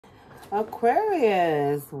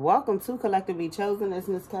Aquarius, welcome to Collectively Chosen. It's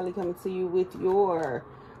Miss Kelly coming to you with your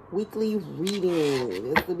weekly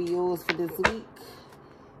reading. This will be yours for this week.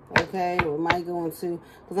 Okay, we might go into,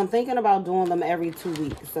 because I'm thinking about doing them every 2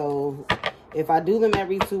 weeks. So if I do them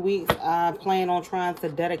every 2 weeks, I plan on trying to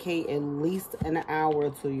dedicate at least an hour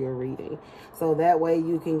to your reading. So that way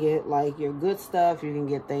you can get like your good stuff. You can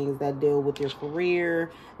get things that deal with your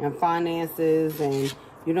career and finances and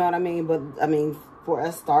you know what I mean? But I mean, for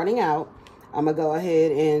us starting out, I'm going to go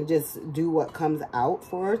ahead and just do what comes out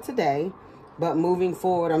for today. But moving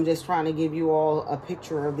forward, I'm just trying to give you all a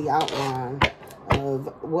picture of the outline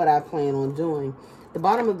of what I plan on doing. The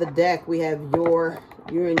bottom of the deck, we have you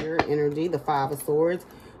and your energy, the Five of Swords.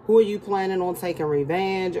 Who are you planning on taking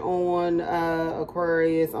revenge on,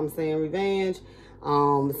 Aquarius? I'm saying revenge.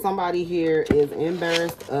 Somebody here is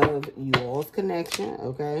embarrassed of you all's connection,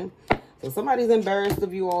 okay? So somebody's embarrassed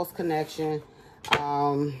of you all's connection.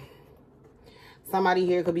 Somebody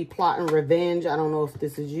here could be plotting revenge. I don't know if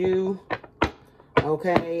this is you.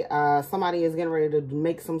 Okay. Somebody is getting ready to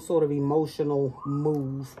make some sort of emotional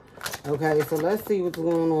move. Okay. So let's see what's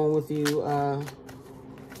going on with you.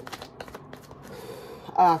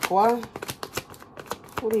 Aqua.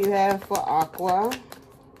 What do you have for Aqua?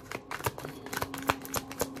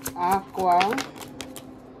 Aqua.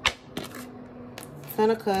 Ten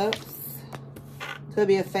of Cups. Could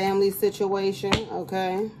be a family situation,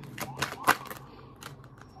 okay?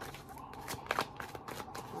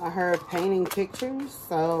 I heard painting pictures,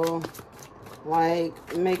 so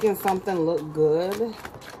like making something look good.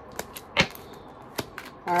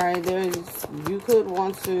 All right, you could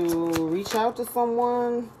want to reach out to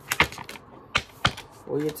someone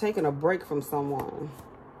or you're taking a break from someone.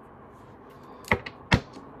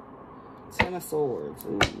 Ten of Swords.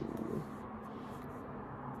 Ooh.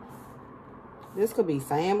 This could be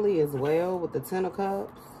family as well with the Ten of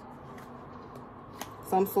Cups.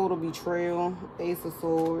 Some sort of betrayal. Ace of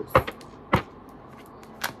Swords.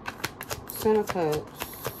 Ten of Cups.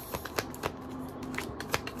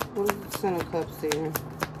 What is the Ten of Cups here?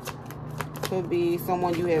 Could be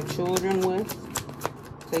someone you have children with.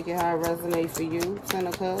 Take it how it resonates for you. Ten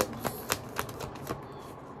of Cups.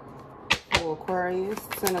 For Aquarius.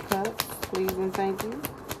 Ten of Cups. Please and thank you.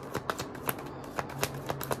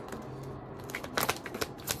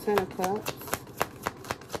 Ten of Cups.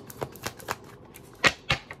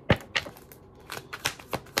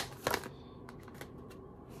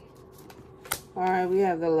 All right, we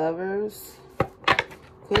have the Lovers.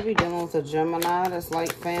 Could be dealing with a Gemini that's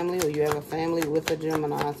like family, or you have a family with a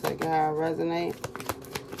Gemini. Take it how it resonates.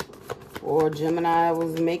 Or Gemini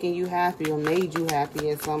was making you happy or made you happy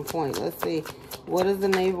at some point. Let's see. What is the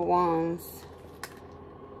Knave of Wands?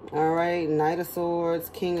 All right, Knight of Swords,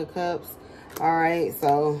 King of Cups. All right,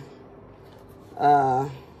 so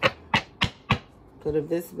could have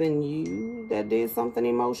this been you that did something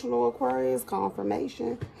emotional, Aquarius?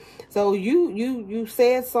 Confirmation. So you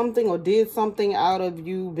said something or did something out of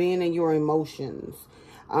you being in your emotions.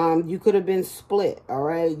 You could have been split, all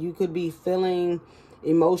right? You could be feeling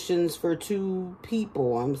emotions for two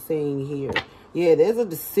people, I'm saying here. Yeah, there's a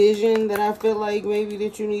decision that I feel like maybe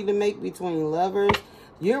that you need to make between lovers.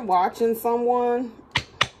 You're watching someone.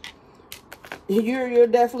 You're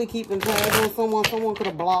definitely keeping tabs on someone. Someone could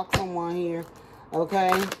have blocked someone here. Okay.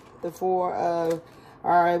 The Four of...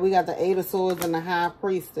 Alright, we got the Eight of Swords and the High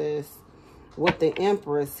Priestess. With the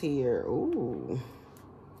Empress here. Ooh.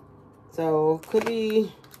 So, could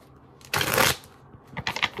be...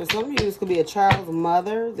 For some of you, this could be a child's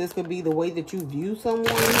mother. This could be the way that you view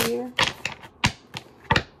someone here.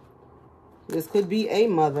 This could be a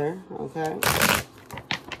mother. Okay.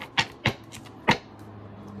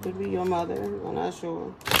 Could be your mother. I'm not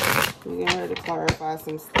sure. We're getting ready to clarify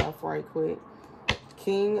some stuff right quick.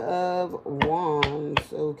 King of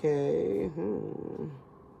Wands. Okay.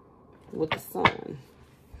 With the Sun.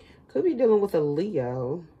 Could be dealing with a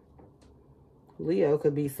Leo. Leo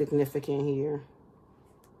could be significant here.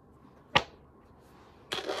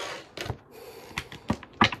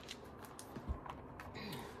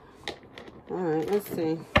 All right. Let's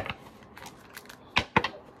see.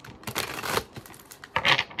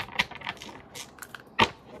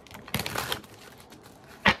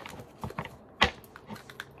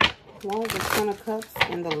 Why is the Ten of Cups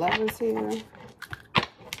and the Lovers here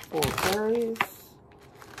for Aquarius?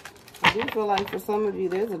 I do feel like for some of you,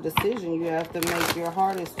 there's a decision you have to make. Your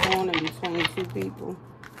heart is torn in between two people.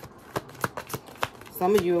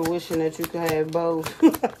 Some of you are wishing that you could have both.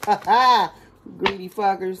 Greedy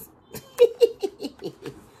fuckers.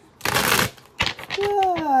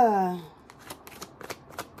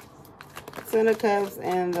 Ten of Cups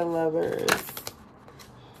and the Lovers.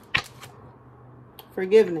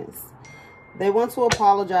 Forgiveness. They want to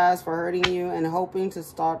apologize for hurting you and hoping to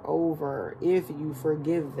start over if you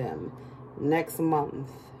forgive them next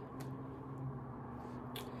month.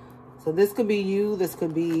 So this could be you. This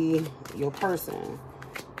could be your person.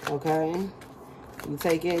 Okay? You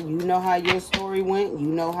take it. You know how your story went. You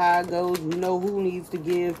know how it goes. You know who needs to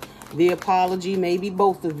give the apology. Maybe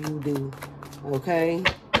both of you do. Okay?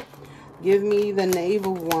 Give me the Knave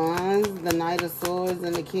of Wands, the Knight of Swords,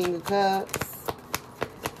 and the King of Cups.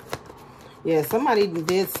 Yeah, somebody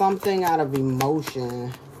did something out of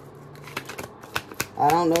emotion. I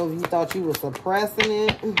don't know if you thought you were suppressing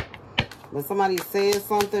it, but somebody said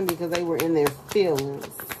something because they were in their feelings.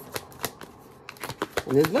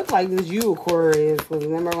 And it looked like it was you, Aquarius, because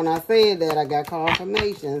remember when I said that, I got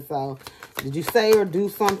confirmation. So, did you say or do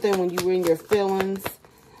something when you were in your feelings?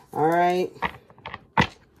 All right.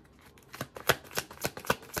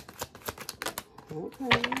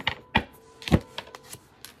 Okay.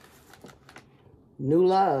 New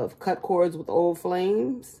love. Cut cords with old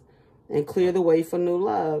flames and clear the way for new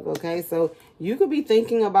love. Okay, so you could be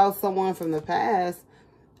thinking about someone from the past.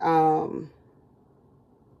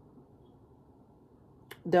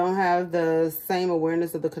 Don't have the same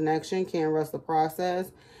awareness of the connection. Can't rush the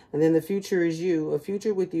process. And then the future is you. A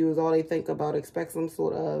future with you is all they think about. Expect some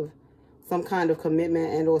kind of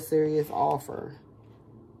commitment and or serious offer.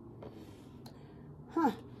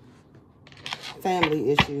 Huh.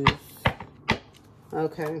 Family issues.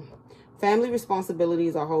 Okay. Family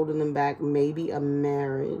responsibilities are holding them back. Maybe a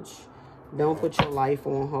marriage. Don't put your life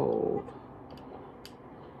on hold.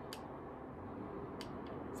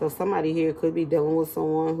 So somebody here could be dealing with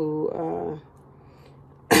someone who,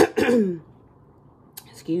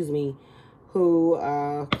 excuse me, who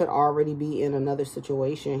could already be in another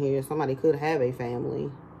situation here. Somebody could have a family.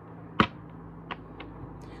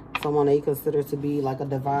 Someone they consider to be like a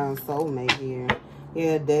divine soulmate here.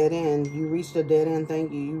 Yeah, dead end. You reached a dead end.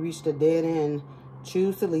 Thank you. You reached a dead end.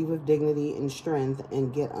 Choose to leave with dignity and strength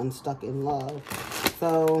and get unstuck in love.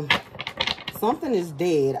 So, something is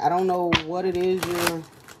dead. I don't know what it is you're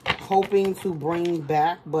hoping to bring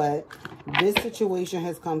back, but this situation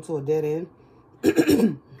has come to a dead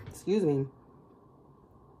end. Excuse me.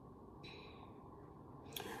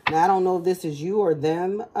 Now, I don't know if this is you or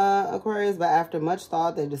them, Aquarius, but after much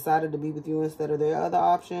thought, they decided to be with you instead of their other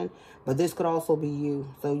option. But this could also be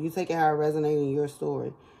you. So you take it how it resonates in your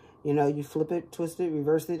story. You know, you flip it, twist it,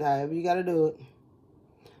 reverse it, however you got to do it.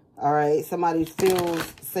 All right, somebody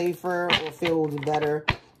feels safer or feels better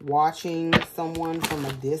watching someone from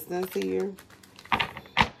a distance here.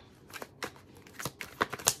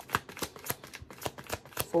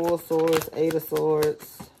 Four of Swords, Eight of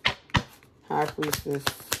Swords, High Priestess.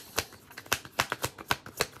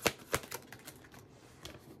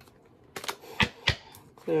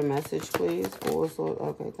 Clear message, please. Four of Swords.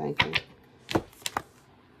 Okay, thank you.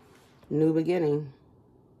 New beginning.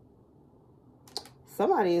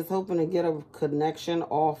 Somebody is hoping to get a connection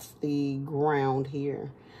off the ground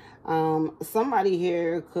here. Somebody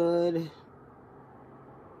here could...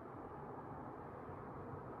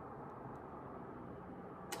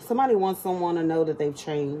 Somebody wants someone to know that they've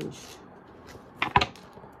changed.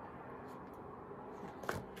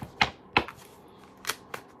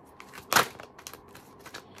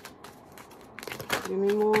 Give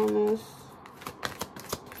me more on this.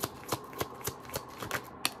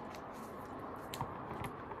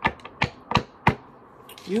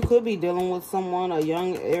 You could be dealing with someone, a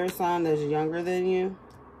young air sign that's younger than you.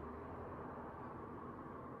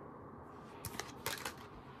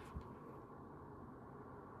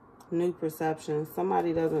 New perception.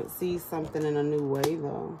 Somebody doesn't see something in a new way,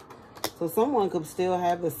 though. So someone could still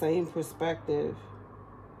have the same perspective.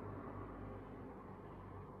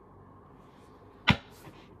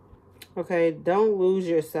 Okay, don't lose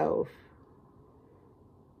yourself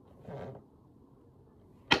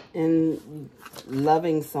in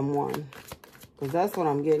loving someone, because that's what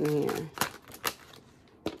I'm getting here.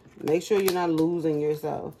 Make sure you're not losing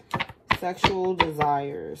yourself. Sexual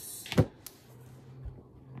desires.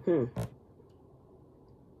 All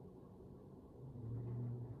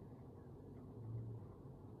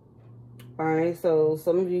right, so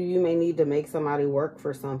some of you may need to make somebody work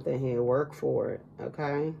for something here. Work for it,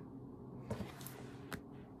 okay?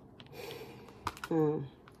 Let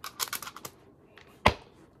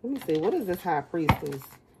me see. What is this High Priestess?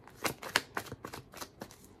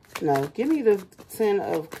 No, give me the Ten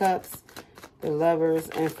of Cups, the Lovers,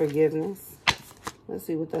 and forgiveness. Let's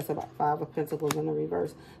see what that's about. Five of Pentacles in the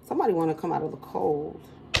reverse. Somebody want to come out of the cold.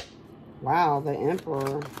 Wow, the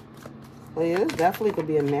Emperor. Well, yeah, this definitely could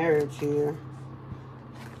be a marriage here.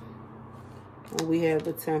 And we have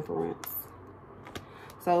the Temperance.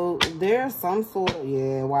 So there's some sort of,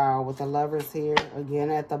 yeah, wow, with the Lovers here,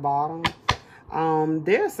 again at the bottom.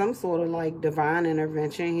 There's some sort of like divine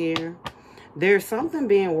intervention here. There's something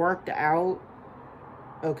being worked out,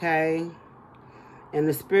 okay, in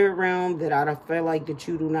the spirit realm that I don't feel like that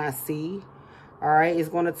you do not see. All right, it's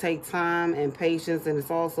going to take time and patience, and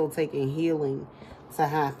it's also taking healing to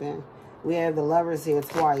happen. We have the Lovers here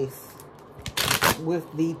twice with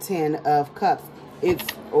the 10 of Cups. It's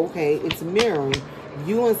okay, it's mirroring.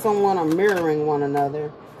 You and someone are mirroring one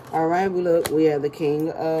another. All right, we have the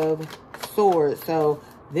King of Swords. So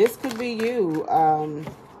this could be you,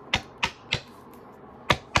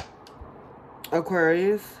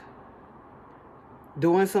 Aquarius,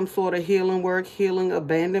 doing some sort of healing work, healing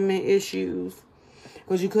abandonment issues.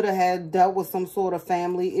 Because you could have had dealt with some sort of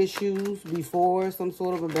family issues before, some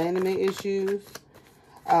sort of abandonment issues.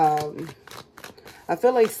 I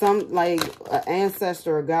feel like an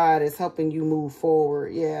ancestor or God is helping you move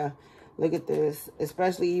forward. Yeah, look at this.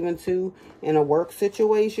 Especially even too in a work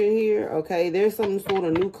situation here. Okay, there's some sort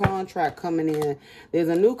of new contract coming in. There's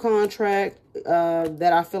a new contract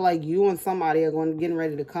that I feel like you and somebody are getting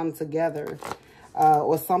ready to come together.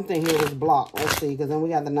 Or something here is blocked. Let's see, because then we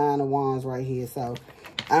got the 9 of Wands right here. So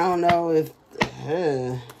I don't know if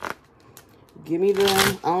give me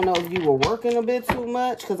the, I don't know if you were working a bit too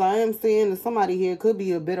much, because I am seeing that somebody here could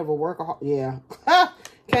be a bit of a workaholic. Yeah,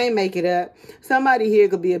 can't make it up. Somebody here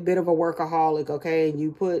could be a bit of a workaholic, okay? And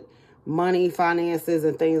you put money, finances,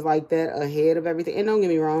 and things like that ahead of everything. And don't get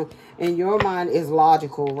me wrong, in your mind is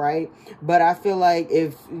logical, right? But I feel like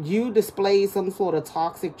if you display some sort of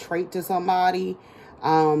toxic trait to somebody,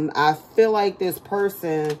 I feel like this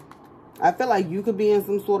person, I feel like you could be in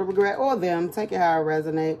some sort of regret, or them, take it how it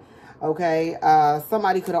resonates. Okay,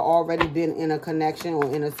 somebody could have already been in a connection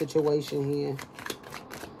or in a situation here.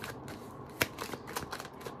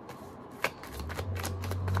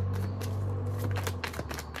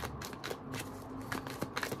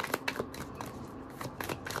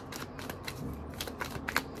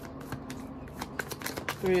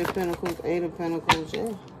 Three of Pentacles, 8 of Pentacles,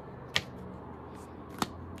 yeah.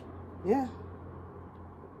 Yeah.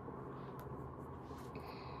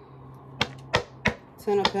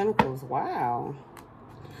 10 of Pentacles, wow.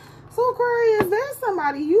 So, Aquarius, there's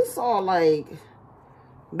somebody you saw, like,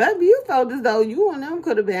 baby, you felt as though you and them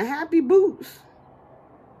could have been happy boots.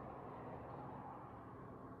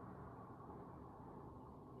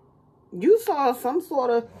 You saw some sort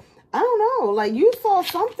of, I don't know, like you saw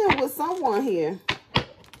something with someone here.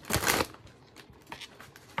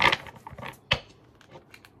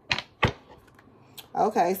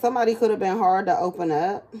 Okay, somebody could have been hard to open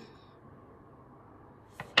up.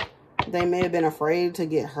 They may have been afraid to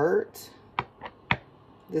get hurt.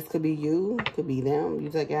 This could be you, could be them. You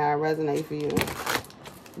take it how it resonates for you.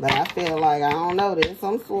 But I feel like, I don't know, there's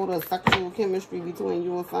some sort of sexual chemistry between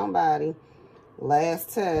you and somebody. Last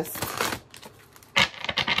test.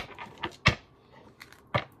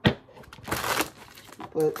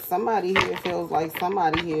 But somebody here feels like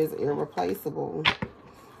somebody here is irreplaceable.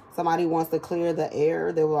 Somebody wants to clear the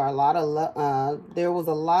air. There was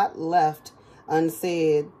a lot left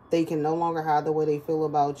unsaid. They can no longer hide the way they feel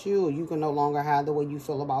about you, or you can no longer hide the way you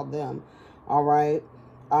feel about them. All right.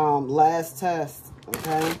 Last test.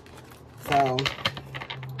 Okay. So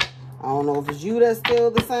I don't know if it's you that's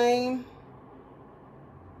still the same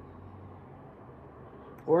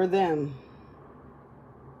or them.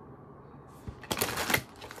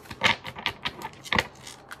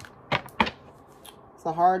 It's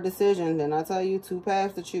a hard decision. Then I tell you, 2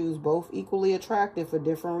 paths to choose, both equally attractive for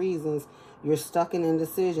different reasons. You're stuck in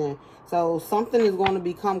indecision. So something is going to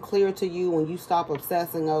become clear to you when you stop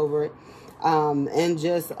obsessing over it, and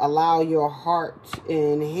just allow your heart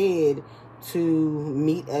and head to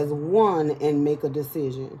meet as one and make a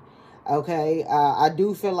decision. Okay, I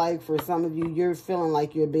do feel like for some of you, you're feeling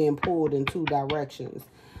like you're being pulled in 2 directions.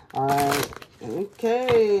 All right.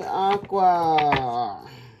 Okay, Aqua.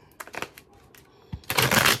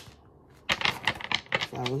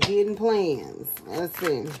 So, hidden plans. Let's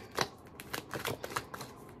see.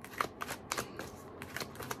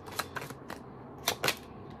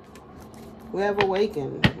 We have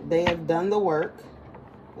awakened. They have done the work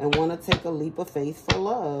and want to take a leap of faith for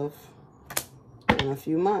love in a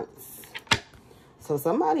few months. So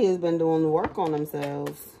somebody has been doing the work on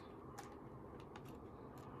themselves.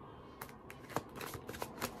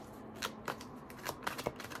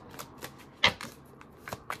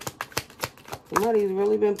 Somebody's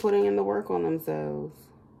really been putting in the work on themselves.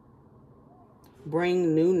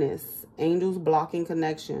 Bring newness. Angels blocking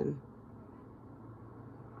connection.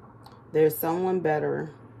 There's someone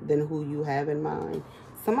better than who you have in mind.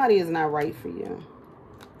 Somebody is not right for you.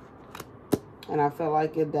 And I feel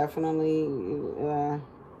like it definitely,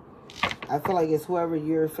 I feel like it's whoever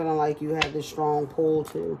you're feeling like you have this strong pull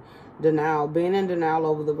to. Denial. Being in denial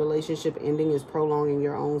over the relationship ending is prolonging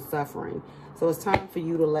your own suffering. So it's time for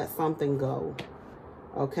you to let something go.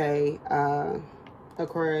 Okay,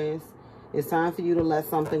 Aquarius. It's time for you to let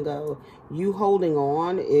something go. You holding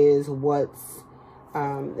on is what's,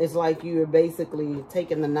 it's like you're basically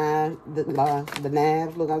taking the nav. Look, I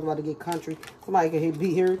was about to get country. Somebody could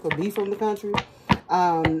be here, could be from the country.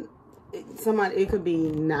 It could be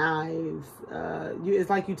knives. It's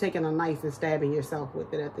like you taking a knife and stabbing yourself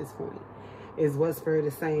with it at this point, is what Spirit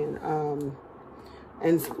is saying.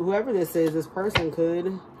 And whoever this is, this person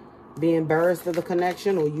could be embarrassed of the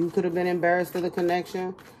connection, or you could have been embarrassed of the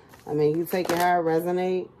connection. I mean, you take it how it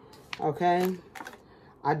resonate, okay?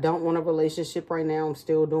 I don't want a relationship right now. I'm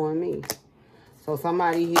still doing me. So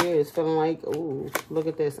somebody here is feeling like, ooh, look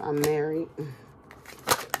at this. I'm married.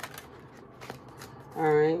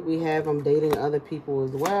 All right. We have, I'm dating other people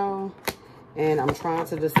as well. And I'm trying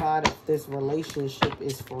to decide if this relationship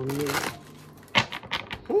is for me.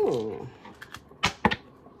 Ooh.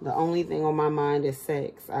 The only thing on my mind is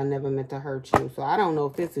sex. I never meant to hurt you. So I don't know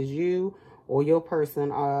if this is you or your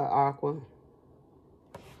person, Aqua.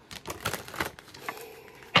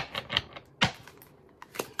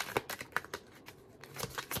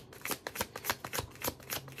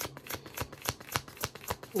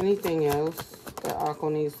 Anything else that Aqua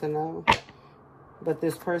needs to know? But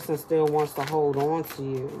this person still wants to hold on to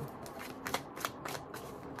you.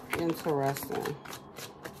 Interesting.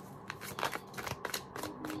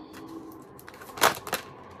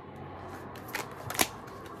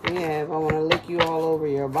 We have, I want to lick you all over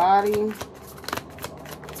your body.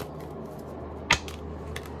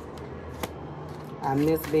 I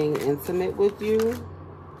miss being intimate with you.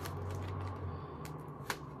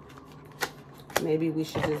 Maybe we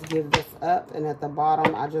should just give this up. And at the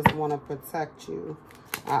bottom, I just want to protect you.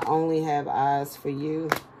 I only have eyes for you.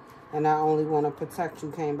 And I only want to protect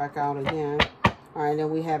you. Came back out again. All right, then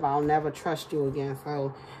we have, I'll never trust you again.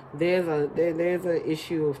 So there's a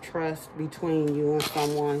issue of trust between you and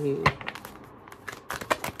someone here.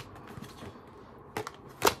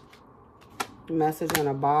 Message in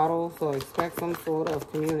a bottle. So expect some sort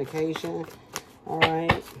of communication. All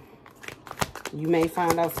right. You may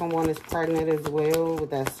find out someone is pregnant as well, with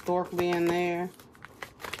that stork being there.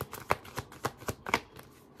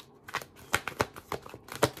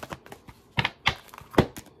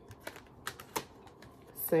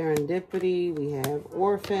 Serendipity. We have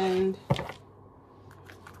orphaned.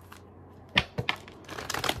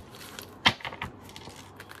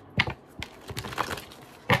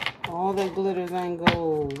 All that glitters ain't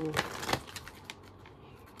gold.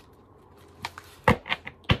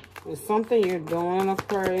 It's something you're doing,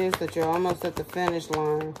 Aquarius, that you're almost at the finish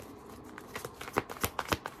line.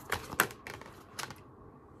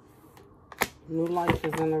 New life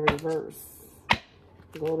is in the reverse.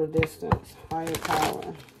 Go the distance. Higher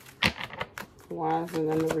power. Why is it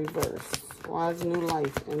in the reverse? Why is new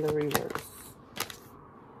life in the reverse?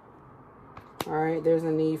 All right, there's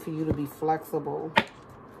a need for you to be flexible.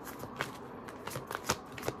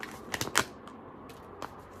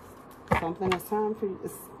 Something is time for you.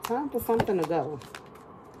 It's time for something to go.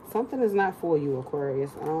 Something is not for you,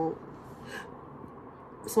 Aquarius.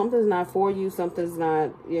 Something's not for you. Something's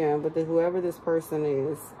not, yeah, but whoever this person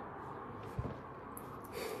is,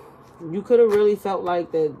 you could have really felt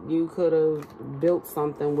like that you could have built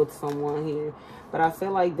something with someone here. But I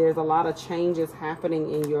feel like there's a lot of changes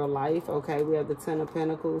happening in your life. Okay, we have the Ten of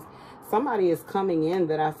Pentacles. Somebody is coming in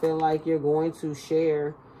that I feel like you're going to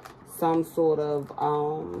share some sort of,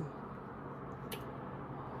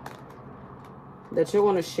 that you're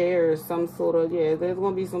going to share some sort of, yeah, there's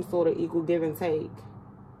going to be some sort of equal give and take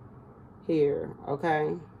here,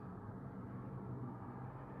 okay?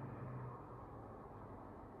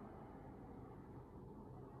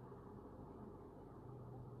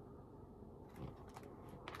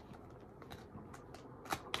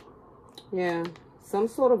 Yeah, some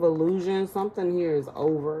sort of illusion. Something here is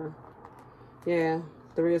over. Yeah,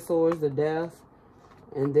 Three of Swords, the Death.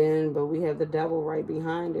 And then, but we have the Devil right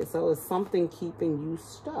behind it. So it's something keeping you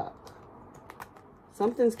stuck.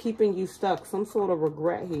 Something's keeping you stuck. Some sort of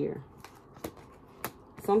regret here.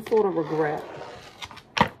 Some sort of regret.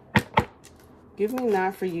 Give me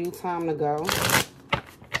not for you. Time to go.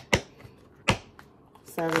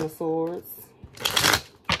 Seven of Swords.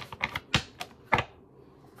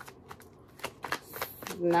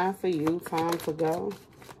 Not for you. Time to go.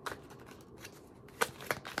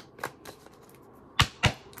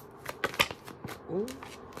 Ooh,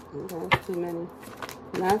 that's too many.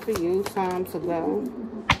 Not for you. Time to go.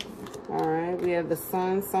 All right, we have the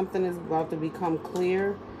Sun. Something is about to become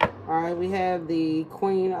clear. All right, we have the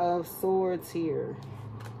Queen of Swords here.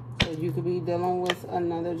 So you could be dealing with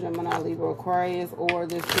another Gemini, Libra, Aquarius, or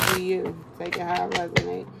this could be you. Take it how it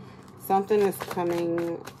resonates. Something is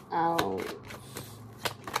coming out,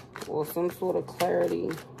 or some sort of clarity.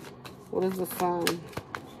 What is the Sun?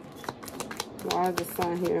 Why is the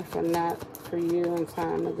Sun here for not for you and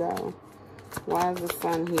time to go? Why is the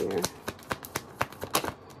Sun here?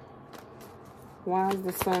 Why is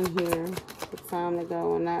the Sun here for time to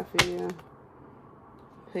go and not for you?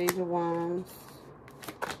 Page of Wands.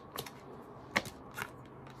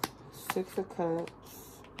 Six of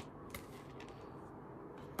Cups.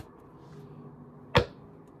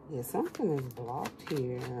 Yeah, something is blocked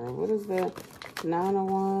here. What is the Nine of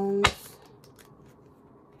Wands?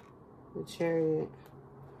 The Chariot.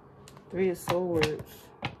 Three of Swords.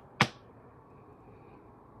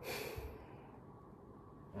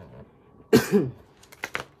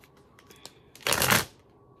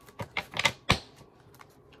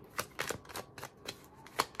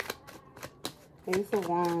 Ace of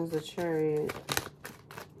Wands, the Chariot.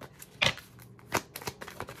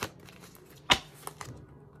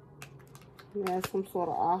 You had some sort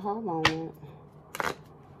of aha moment.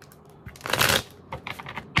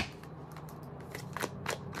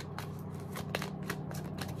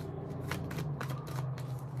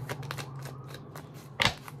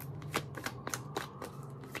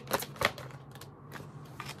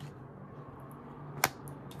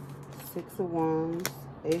 Six of Wands,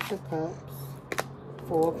 Ace of Cups,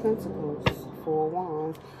 Four of Pentacles, Four of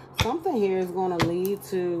Wands. Something here is going to lead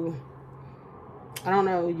to, I don't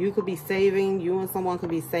know, you could be saving, you and someone could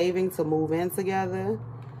be saving to move in together,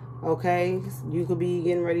 okay? You could be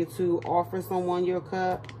getting ready to offer someone your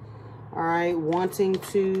cup, all right? Wanting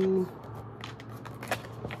to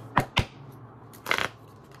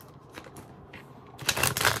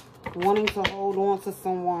hold on to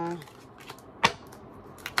someone.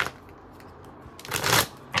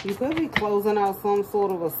 You could be closing out some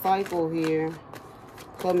sort of a cycle here.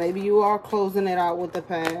 So maybe you are closing it out with the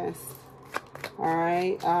past.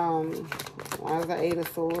 Alright. Why is the Eight of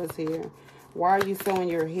Swords here? Why are you so in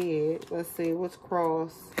your head? Let's see. What's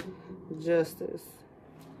cross? Justice.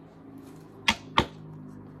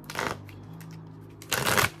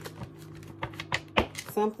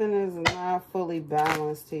 Something is not fully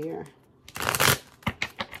balanced here.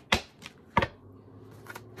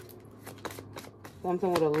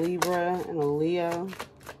 Something with a Libra and a Leo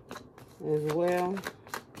as well.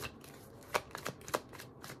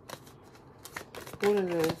 What is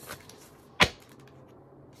this?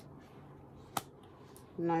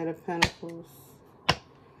 Knight of Pentacles.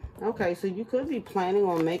 Okay, so you could be planning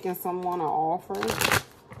on making someone an offer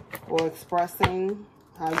or expressing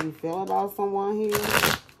how you feel about someone here.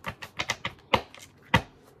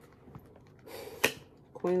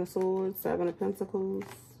 Queen of Swords, Seven of Pentacles.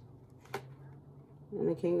 And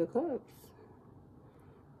the King of Cups.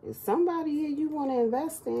 Is somebody here you want to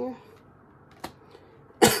invest in?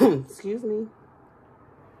 Excuse me.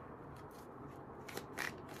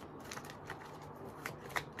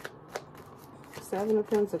 Seven of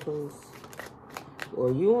Pentacles. Or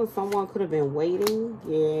you and someone could have been waiting.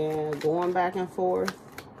 Yeah, going back and forth.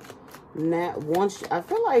 Now, once I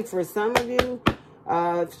feel like for some of you,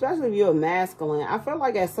 especially if you're masculine, I feel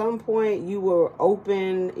like at some point you were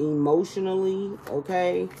open emotionally,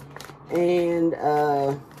 okay? And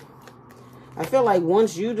I feel like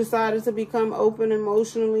once you decided to become open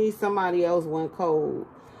emotionally, somebody else went cold.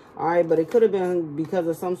 All right, but it could have been because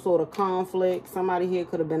of some sort of conflict. Somebody here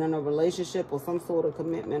could have been in a relationship or some sort of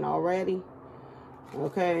commitment already,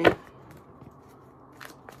 okay?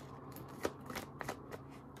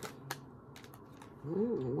 I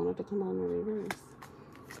wanted to come on the reverse.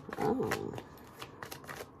 Oh.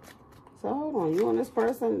 So hold on, you and this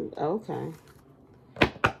person, okay.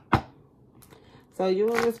 So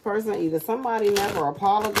you and this person, either somebody never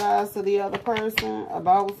apologized to the other person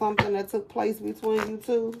about something that took place between you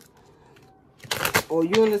two, or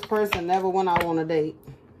you and this person never went out on a date.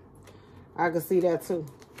 I could see that too.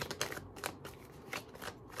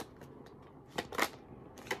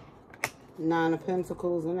 Nine of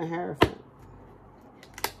Pentacles and a Hierophant.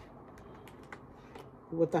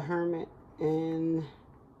 With the Hermit and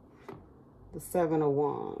the Seven of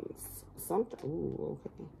Wands. Something, ooh,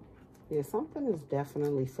 okay. Yeah, something is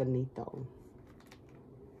definitely finito.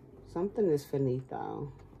 Something is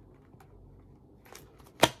finito.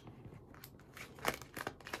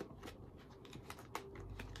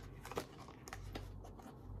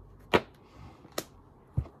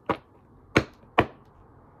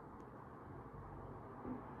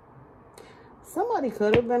 Somebody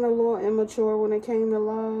could have been a little immature when it came to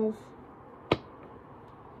love.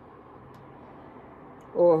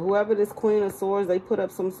 Or whoever this Queen of Swords, they put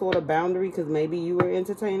up some sort of boundary because maybe you were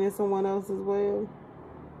entertaining someone else as well.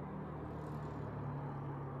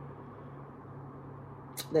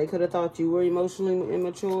 They could have thought you were emotionally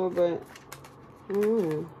immature, but...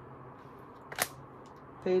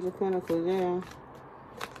 Page of Pentacles, yeah.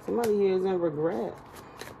 Somebody here is in regret.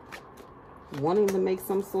 Wanting to make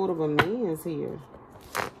some sort of amends here.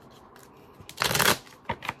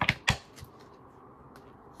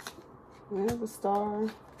 We have a Star.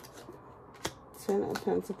 10 of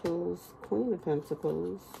Pentacles. Queen of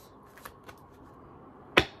Pentacles.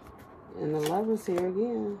 And the Lovers here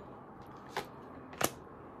again.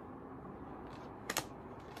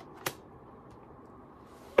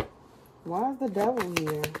 Why is the Devil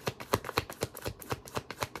here?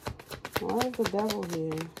 Why is the Devil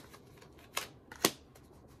here?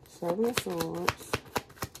 7 of Swords.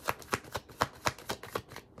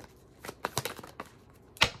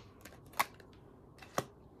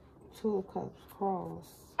 Two of Cups, Cross.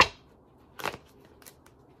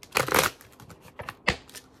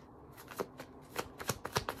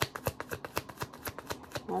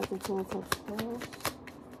 Why is the Two of Cups, Cross?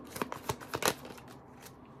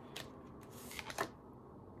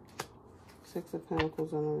 Six of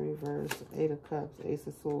Pentacles on the reverse. 8 of Cups, Ace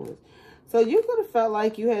of Swords. So you could have felt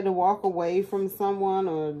like you had to walk away from someone,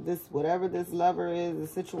 or this, whatever this lover is, the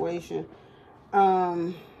situation.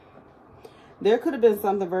 There could have been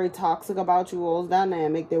something very toxic about you all's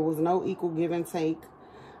dynamic. There was no equal give and take.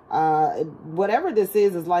 Whatever this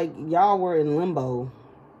is like y'all were in limbo.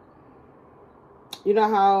 You know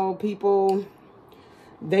how people,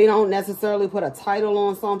 they don't necessarily put a title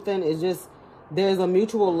on something. It's just, there's a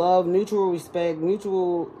mutual love, mutual respect,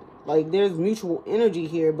 mutual, like there's mutual energy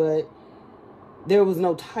here, but there was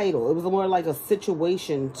no title. It was more like a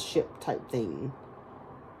situationship type thing.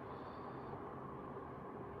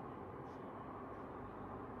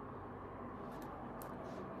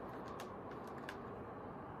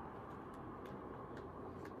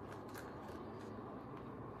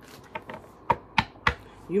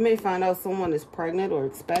 You may find out someone is pregnant or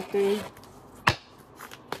expecting.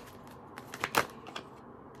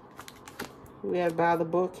 We have by the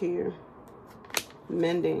book here.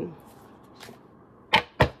 Mending.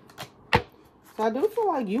 So I do feel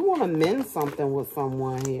like you want to mend something with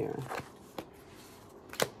someone here.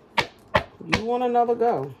 You want another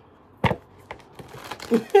go.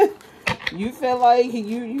 You feel like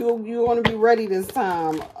you want to be ready this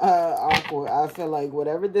time, Aqua. I feel like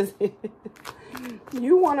whatever this is,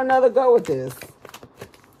 you want another go with this.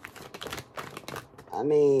 I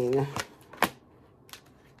mean,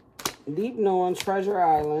 deep knowing, Treasure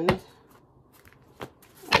Island,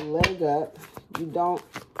 a leg up. You don't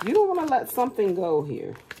want to let something go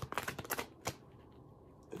here.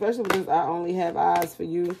 Especially because I only have eyes for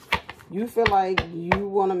you. You feel like you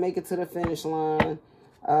want to make it to the finish line.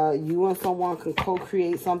 You and someone can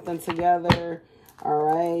co-create something together. All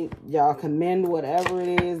right. Y'all can mend whatever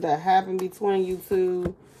it is that happened between you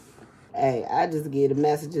two. Hey, I just get the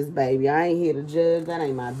messages, baby. I ain't here to judge. That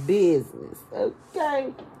ain't my business.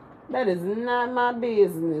 Okay? That is not my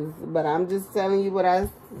business. But I'm just telling you what I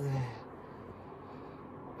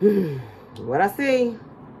see.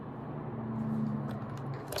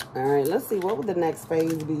 All right, let's see. What would the next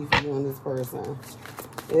phase be for you and this person?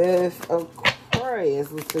 If Aquarius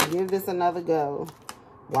was to give this another go.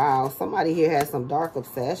 Wow, somebody here has some dark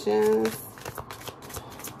obsessions.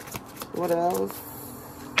 What else?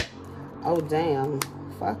 Oh, damn.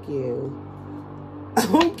 Fuck you.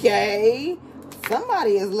 Okay.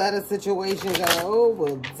 Somebody has let a situation go.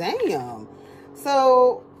 Well, damn.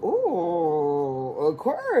 So, ooh,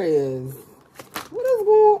 Aquarius. What is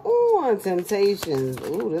going on? Temptations.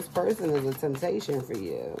 Ooh, this person is a temptation for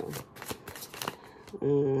you.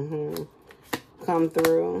 Come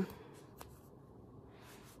through.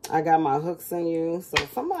 I got my hooks in you. So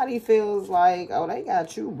somebody feels like, oh, they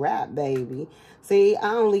got you wrapped, baby. See,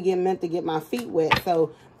 I only meant to get my feet wet.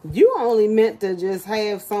 So you only meant to just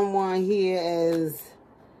have someone here as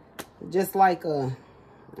just like a,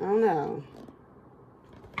 I don't know.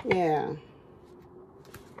 Yeah.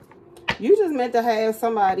 You just meant to have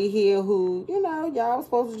somebody here who, you know, y'all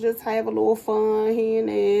supposed to just have a little fun here and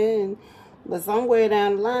there. But somewhere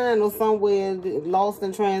down the line or somewhere lost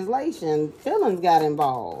in translation, feelings got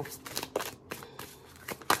involved.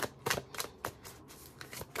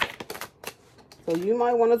 So you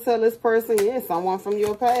might want to tell this person, yeah, someone from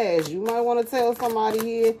your past. You might want to tell somebody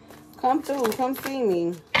here, come through, come see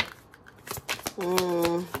me.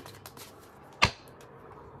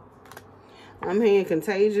 All I'm hearing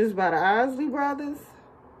Contagious by the Isley Brothers.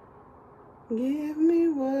 Give me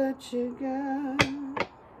what you got.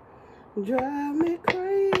 Drive me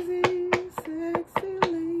crazy, sexy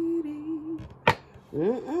lady.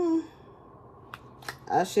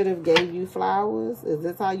 I should have gave you flowers. Is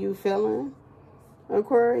this how you feeling,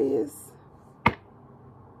 Aquarius?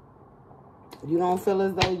 You don't feel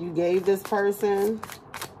as though you gave this person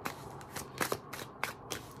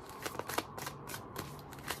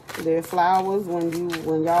their flowers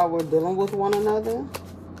when y'all were dealing with one another?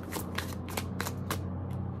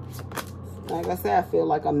 Like I said, I feel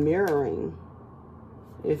like a mirroring.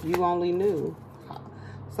 If you only knew.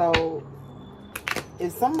 So,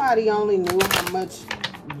 if somebody only knew how much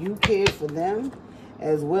you cared for them,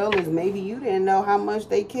 as well as maybe you didn't know how much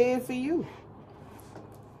they cared for you,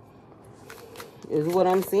 is what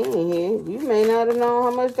I'm seeing here. You may not have known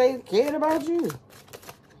how much they cared about you.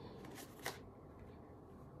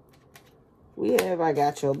 We have I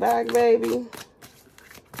got your back, baby.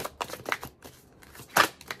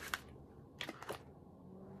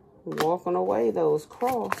 Walking away, those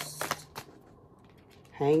crossed.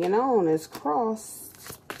 Hanging on is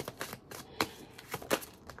crossed.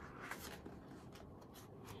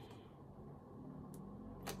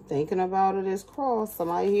 Thinking about it is crossed.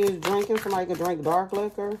 Somebody here is drinking. Somebody could drink dark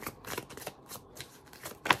liquor.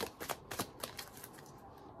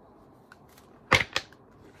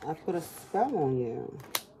 I put a spell on you.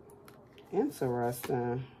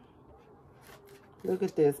 Interesting. Look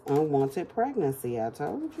at this unwanted pregnancy. I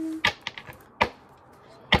told you.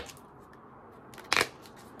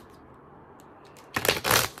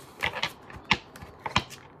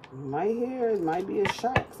 Right here, it might be a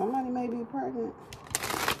shock. Somebody may be pregnant.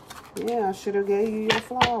 Yeah, I should have gave you your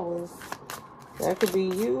flowers. That could be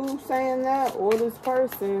you saying that or this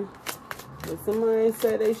person. If somebody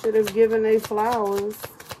said they should have given their flowers.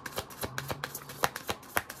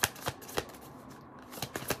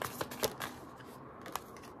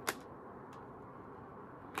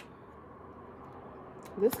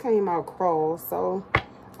 This came out cross, so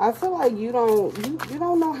I feel like you don't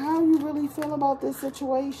know how you really feel about this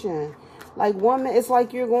situation. Like it's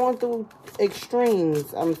like you're going through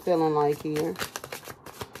extremes, I'm feeling like here.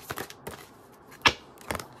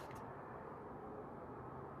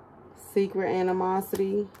 Secret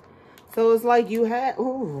animosity. So it's like you had,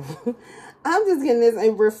 ooh, I'm just getting this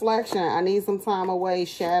in reflection. I need some time away,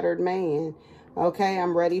 shattered man. Okay,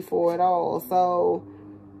 I'm ready for it all. So,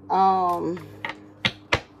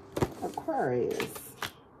 Aquarius.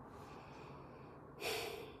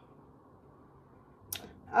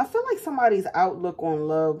 I feel like somebody's outlook on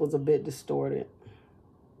love was a bit distorted.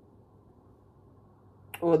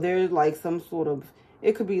 Or there's like some sort of,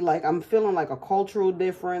 it could be like, I'm feeling like a cultural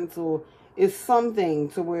difference, or it's something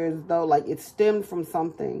to where as though like it stemmed from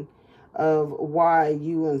something of why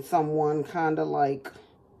you and someone kind of like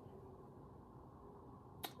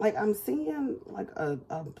I'm seeing like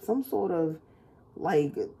some sort of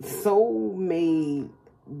like soulmate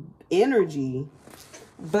energy,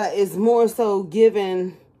 but it's more so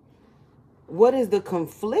given what is the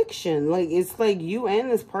confliction. Like it's like you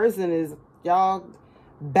and this person is, y'all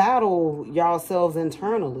battle yourselves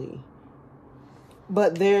internally,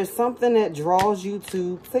 but there's something that draws you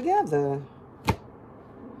two together.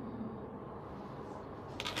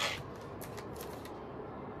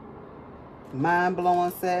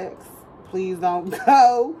 Mind-blowing sex. Please don't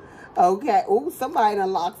go. Okay. Ooh, somebody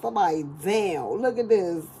done locked somebody down. Look at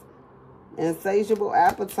this. Insatiable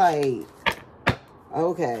appetite.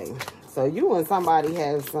 Okay. So you and somebody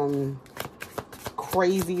have some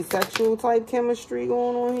crazy sexual type chemistry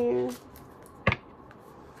going on here.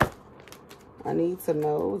 I need to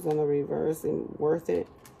know. It's in the reverse and worth it.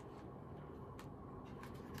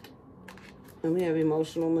 And we have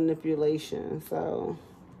emotional manipulation. So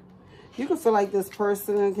you can feel like this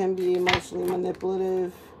person can be emotionally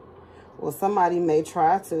manipulative. Or somebody may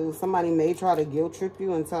try to. Somebody may try to guilt trip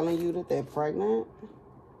you and telling you that they're pregnant.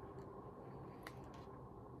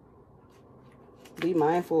 Be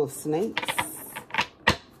mindful of snakes.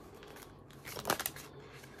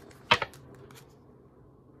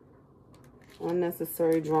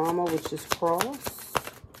 Unnecessary drama, which is cross.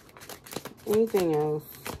 Anything else?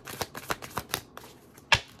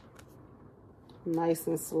 Nice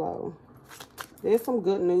and slow. There's some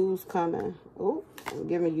good news coming. Oh, I'm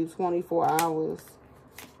giving you 24 hours.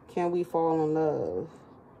 Can we fall in love?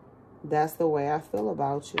 That's the way I feel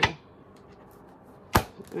about you.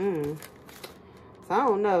 So I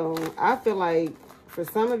don't know. I feel like for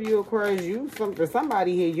some of you Aquarius, for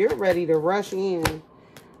somebody here, you're ready to rush in.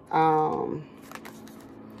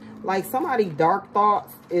 Like somebody dark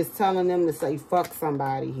thoughts is telling them to say fuck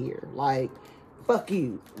somebody here. Like fuck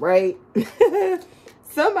you, right?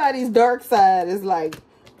 Somebody's dark side is like,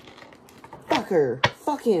 fuck her,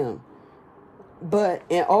 fuck him. But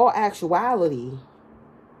in all actuality,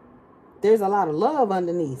 there's a lot of love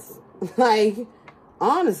underneath. Like,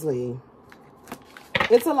 honestly,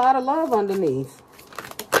 it's a lot of love underneath.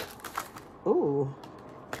 Ooh.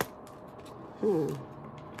 On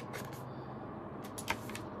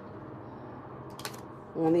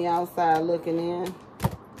the outside looking in.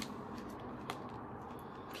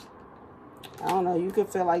 I don't know, you could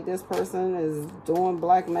feel like this person is doing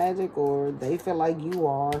black magic, or they feel like you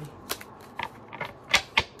are.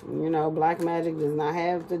 You know, black magic does not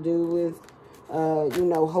have to do with, you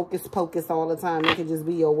know, hocus pocus all the time. It could just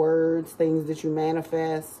be your words, things that you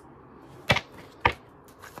manifest.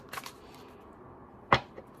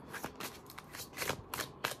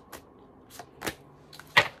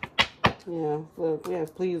 Yeah, look,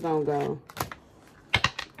 yes, please don't go.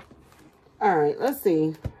 All right, let's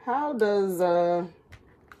see. How does, I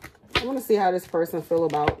want to see how this person feel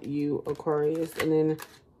about you, Aquarius, and then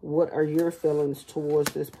what are your feelings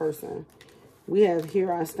towards this person? We have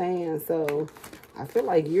Here I Stand, so I feel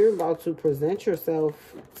like you're about to present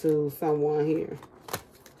yourself to someone here.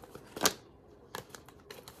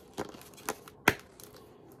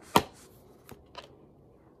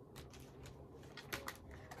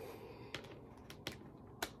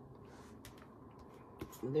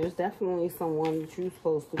 There's definitely someone that you're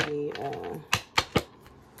supposed to be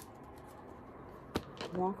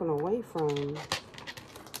walking away from.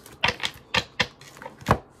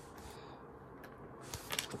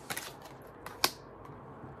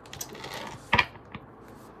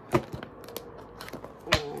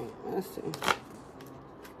 Alright, let's see.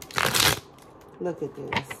 Look at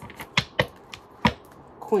this.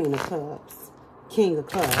 Queen of Cups. King of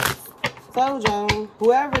Cups. Told y'all,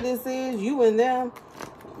 whoever this is, you and them,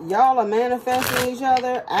 y'all are manifesting each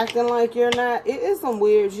other, acting like you're not. It is some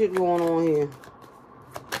weird shit going on here.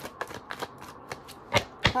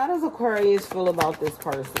 How does Aquarius feel about this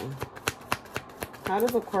person? How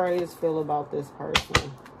does Aquarius feel about this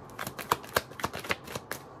person?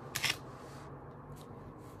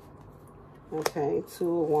 Okay,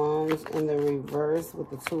 Two of Wands in the reverse with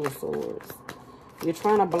the Two of Swords. You're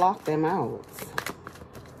trying to block them out.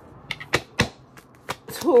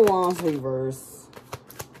 Two of Wands reverse.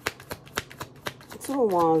 Two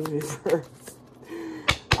of Wands reverse.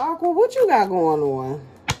 Aqua, what you got going on?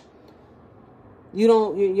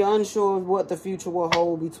 You're unsure of what the future will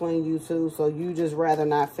hold between you two, so you just rather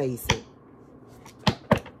not face it.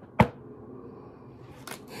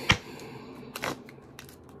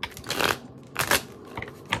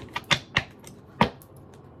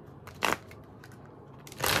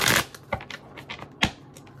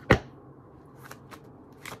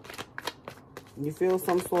 You feel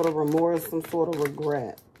some sort of remorse, some sort of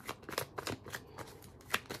regret.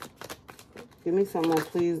 Give me someone,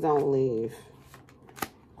 please don't leave.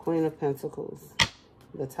 Queen of Pentacles,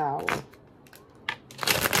 the Tower,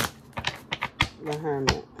 the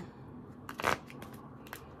Hermit.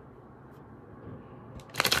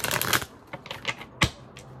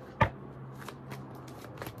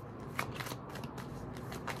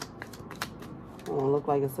 Oh, it look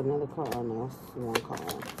like it's another card. No, it's one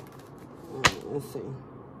card. Let's see.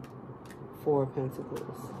 Four of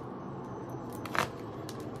Pentacles.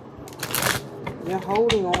 You're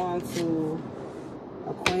holding on to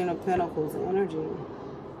a Queen of Pentacles energy.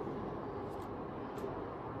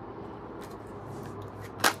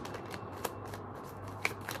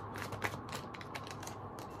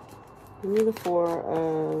 Give me the Four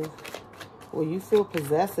of... Well, you feel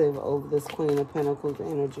possessive over this Queen of Pentacles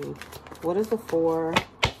energy. What is the Four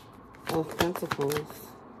of Pentacles?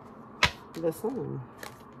 The Sun.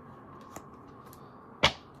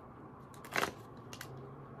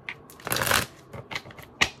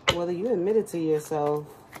 Whether you admit it to yourself,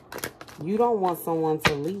 you don't want someone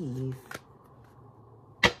to leave.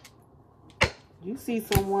 You see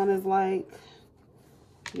someone as like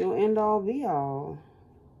your end all be all.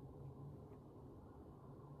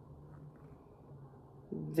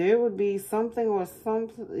 There would be something or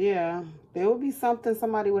something, yeah. There would be something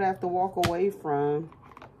somebody would have to walk away from.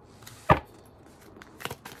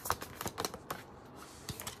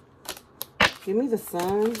 Give me the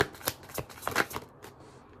Sun.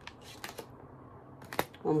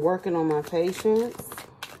 I'm working on my patience.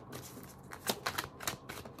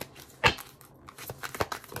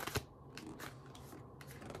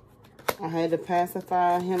 I had to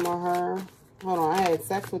pacify him or her. Hold on, I had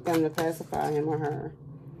sex with them to pacify him or her.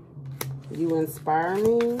 You inspire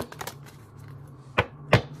me.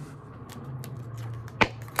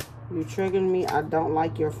 You triggered me. I don't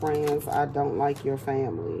like your friends. I don't like your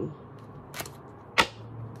family.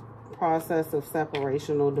 Process of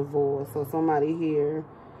separation or divorce. So somebody here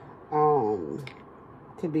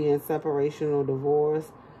could be in separation or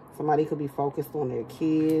divorce. Somebody could be focused on their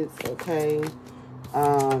kids, okay?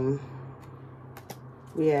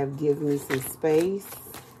 We have give me some space.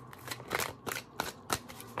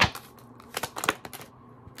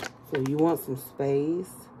 So you want some space.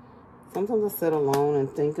 Sometimes I sit alone and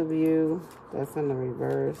think of you. That's in the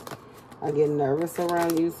reverse. I get nervous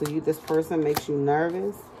around you. So this person makes you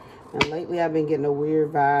nervous. And lately I've been getting a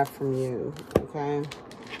weird vibe from you. Okay.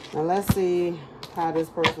 Now let's see how this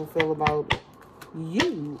person feel about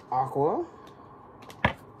you, Aqua.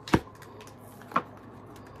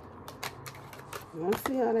 Let's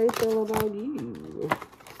see how they feel about you.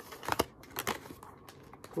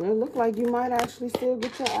 Well, it looks like you might actually still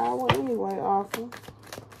get your hour anyway, Aqua.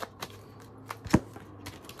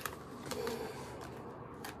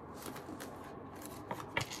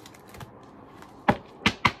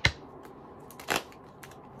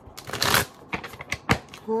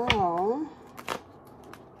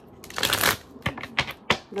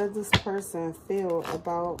 How does this person feel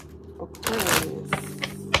about Aquarius?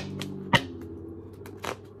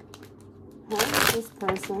 How does this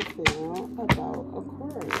person feel about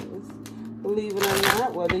Aquarius? Believe it or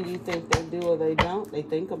not, whether you think they do or they don't, they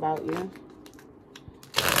think about you.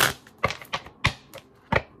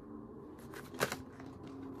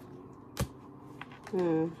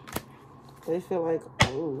 They feel like,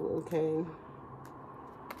 oh, okay.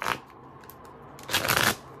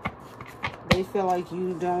 They feel like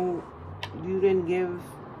you didn't give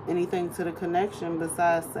anything to the connection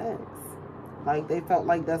besides sex. Like, they felt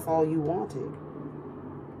like that's all you wanted.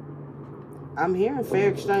 I'm hearing fair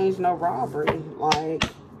exchange, no robbery. Like,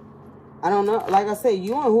 I don't know. Like I said,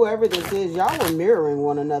 you and whoever this is, y'all were mirroring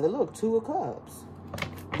one another. Look, 2 of Cups.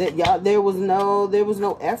 That y'all, there was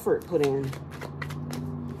no effort put in.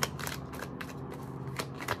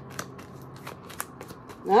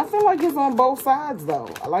 And I feel like it's on both sides, though.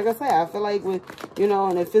 Like I say, I feel like with, you know,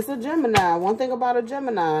 and if it's a Gemini, one thing about a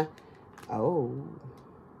Gemini, oh.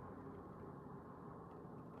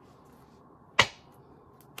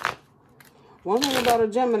 One thing about a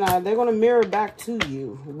Gemini, they're going to mirror back to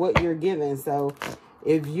you what you're giving. So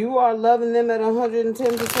if you are loving them at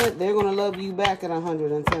 110%, they're going to love you back at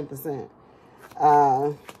 110%.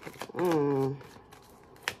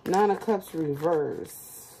 9 of Cups reverse.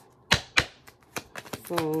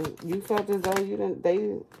 So you felt as though you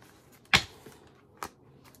didn't,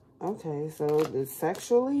 okay, so did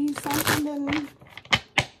sexually something didn't,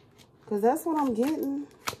 because that's what I'm getting.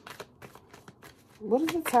 What is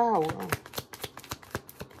the Tower?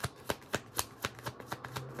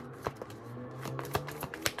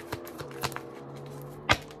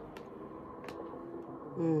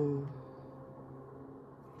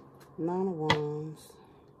 Nine of Wands.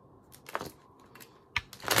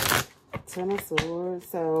 10 of Swords.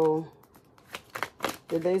 So,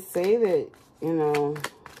 did they say that, you know,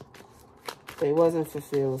 they wasn't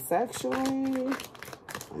fulfilled sexually?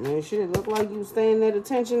 I mean, shit, it looked like you was paying that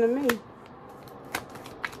attention to me.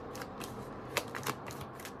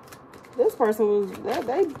 This person was,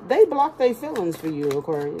 they blocked their feelings for you,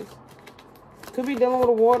 Aquarius. Could be dealing with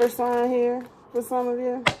a water sign here for some of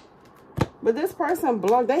you. But this person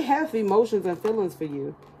blocked, they have emotions and feelings for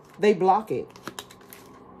you. They block it.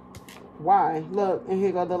 Why? Look, and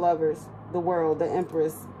here go the Lovers, the World, the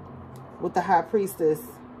Empress, with the High Priestess.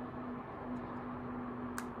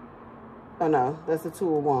 Oh no, that's the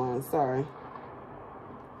 2 of Wands, sorry.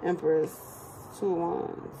 Empress, 2 of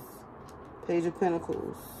Wands, Page of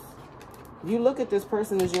Pentacles. You look at this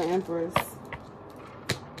person as your Empress.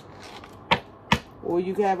 Or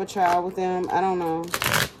you could have a child with them, I don't know,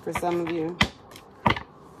 for some of you.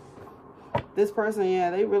 This person,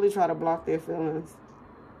 yeah, they really try to block their feelings.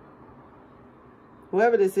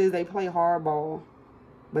 Whoever this is, they play hardball,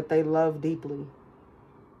 but they love deeply.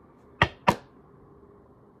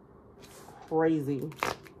 Crazy.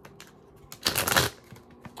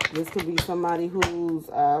 This could be somebody who's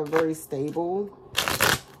very stable.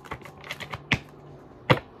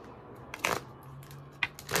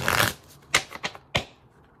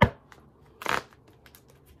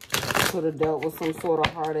 Could have dealt with some sort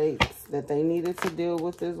of heartaches that they needed to deal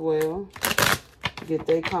with as well. Get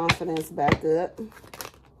their confidence back up.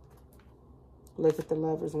 Look at the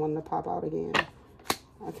Lovers wanting to pop out again.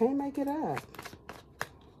 I can't make it up.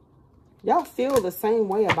 Y'all feel the same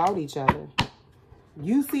way about each other.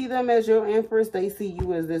 You see them as your Empress. They see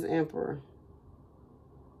you as this Emperor.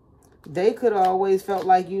 They could have always felt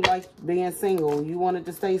like you liked being single. You wanted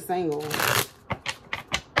to stay single.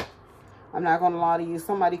 I'm not going to lie to you.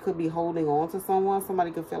 Somebody could be holding on to someone.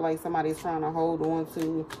 Somebody could feel like somebody's trying to hold on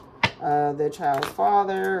to their child's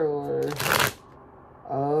father. Or,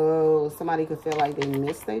 oh, somebody could feel like they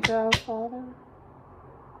missed their child's father.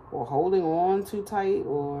 Or holding on too tight.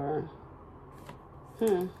 Or,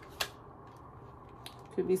 could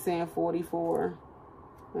be saying 44.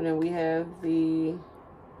 And then we have the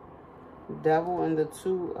Devil and the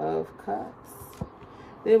Two of Cups.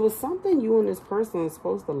 There was something you and this person are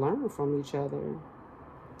supposed to learn from each other. What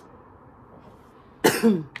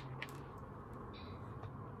do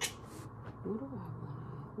I want?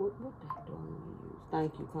 What that do I want to use?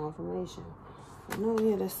 Thank you, confirmation. No,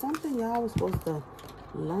 yeah, there's something y'all was supposed to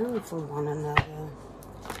learn from one another.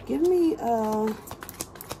 Give me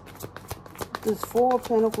this 4 of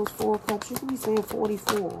Pentacles, 4 of Cups. You could be saying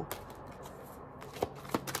 44.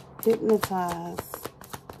 Hypnotize.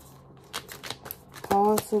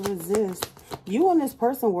 Hard to resist. You and this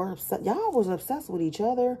person were upset. Y'all was obsessed with each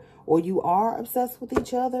other, or you are obsessed with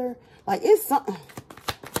each other. Like, it's something.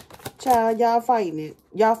 Child, y'all fighting it.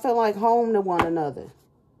 Y'all feel like home to one another.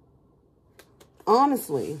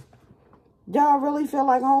 Honestly, y'all really feel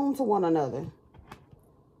like home to one another.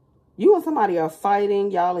 You and somebody are fighting.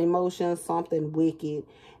 Y'all emotions, something wicked.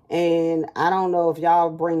 And I don't know if y'all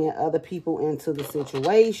bringing other people into the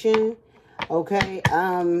situation. Okay,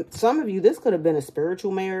 some of you, this could have been a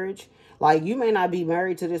spiritual marriage. Like, you may not be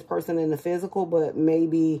married to this person in the physical, but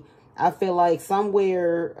maybe, I feel like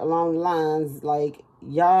somewhere along the lines, like,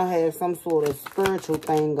 y'all have some sort of spiritual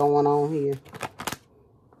thing going on here.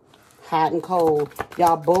 Hot and cold.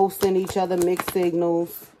 Y'all both send each other mixed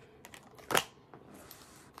signals.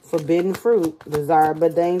 Forbidden fruit. Desired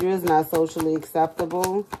but dangerous, not socially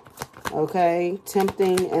acceptable. Okay,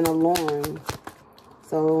 tempting and alluring.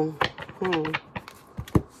 So,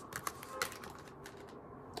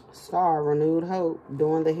 Star, renewed hope,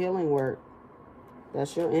 doing the healing work.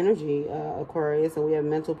 That's your energy, Aquarius. And we have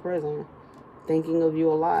mental prison, thinking of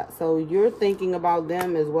you a lot. So you're thinking about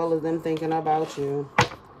them as well as them thinking about you.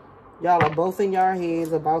 Y'all are both in your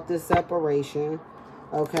heads about this separation.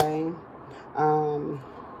 Okay. I'm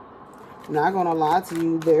not gonna lie to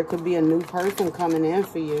you. There could be a new person coming in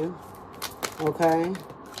for you. Okay.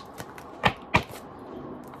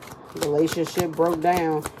 Relationship broke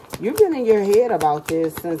down. You've been in your head about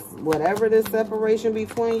this since whatever this separation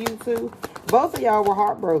between you two. Both of y'all were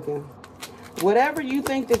heartbroken. Whatever you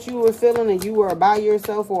think that you were feeling and you were by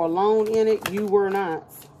yourself or alone in it, you were not.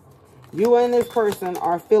 You and this person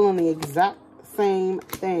are feeling the exact same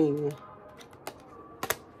thing.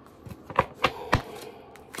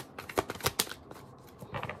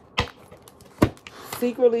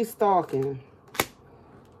 Secretly stalking.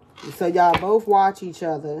 So y'all both watch each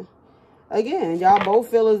other. Again, y'all both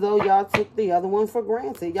feel as though y'all took the other one for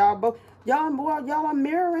granted. Y'all are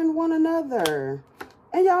mirroring one another.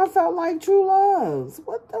 And y'all felt like true loves.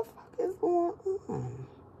 What the fuck is going on?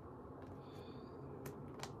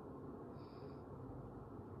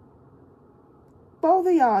 Both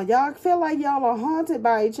of y'all feel like y'all are haunted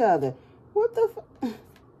by each other. What the fuck?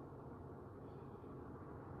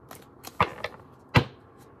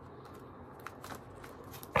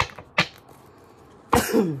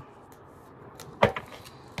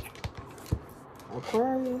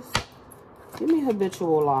 Aquarius, give me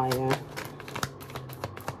habitual liar.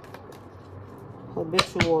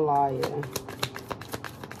 Habitual liar.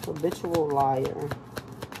 Habitual liar.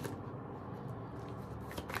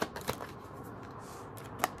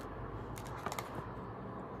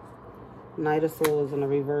 Knight of Swords in the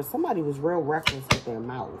reverse. Somebody was real reckless with their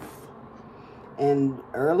mouth. And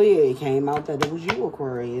earlier it came out that it was you,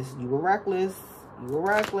 Aquarius. You were reckless. You were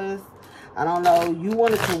reckless. I don't know. You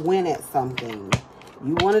wanted to win at something.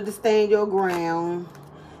 You wanted to stand your ground.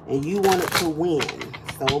 And you wanted to win.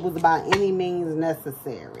 So it was by any means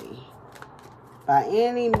necessary. By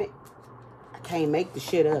any... I can't make the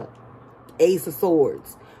shit up. Ace of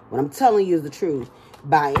Swords. What I'm telling you is the truth.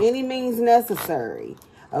 By any means necessary.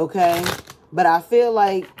 Okay? But I feel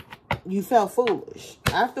like you felt foolish.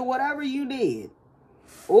 After whatever you did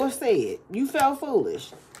or said, you felt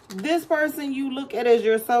foolish. This person you look at as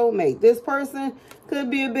your soulmate. This person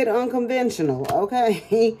could be a bit unconventional,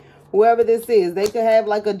 okay? Whoever this is, they could have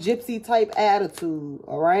like a gypsy type attitude,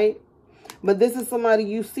 all right? But this is somebody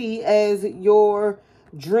you see as your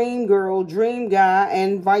dream girl, dream guy,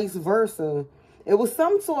 and vice versa. It was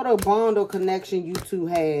some sort of bond or connection you two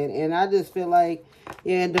had. And I just feel like,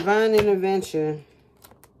 yeah, divine intervention.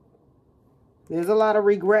 There's a lot of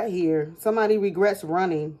regret here. Somebody regrets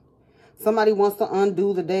running. Somebody wants to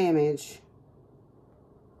undo the damage.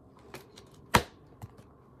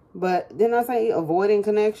 But didn't I say avoiding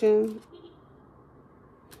connection?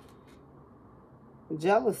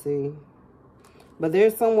 Jealousy. But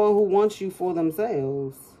there's someone who wants you for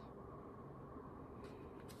themselves.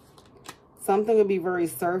 Something will be very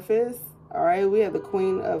surface. All right, we have the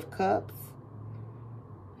Queen of Cups.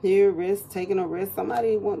 Here, risk, taking a risk.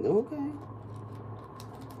 Somebody want, okay.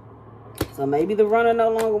 So maybe the runner no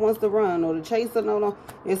longer wants to run, or the chaser no longer.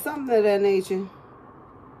 It's something of that nature.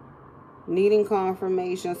 Needing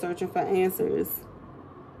confirmation, searching for answers.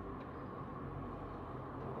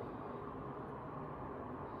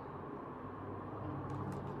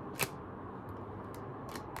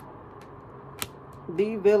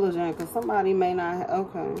 Be vigilant, because somebody may not have,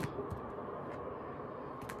 okay.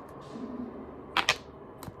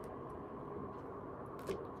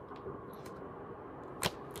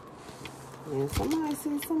 Yeah, somebody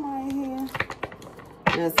sees somebody here.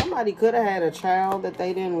 And somebody could have had a child that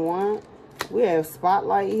they didn't want. We have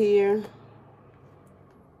spotlight here.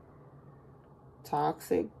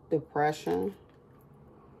 Toxic, depression,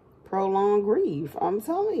 prolonged grief. I'm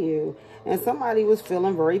telling you. And somebody was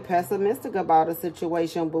feeling very pessimistic about a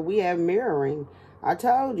situation, but we have mirroring. I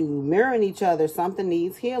told you, mirroring each other. Something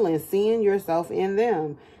needs healing. Seeing yourself in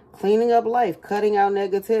them. Cleaning up life. Cutting out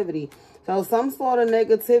negativity. So some sort of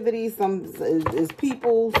negativity, some is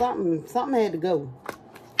people, something had to go.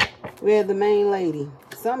 We had the main lady.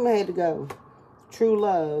 Something had to go. True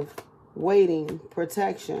love. Waiting.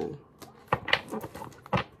 Protection.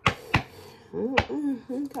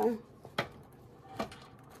 Okay.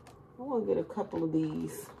 I want to get a couple of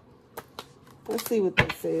these. Let's see what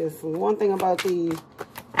this says. One thing about these,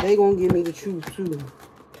 they going to give me the truth too.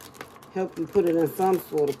 Help you put it in some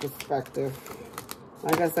sort of perspective.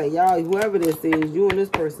 Like I say, y'all, whoever this is, you and this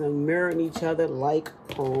person are mirroring each other like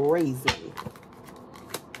crazy.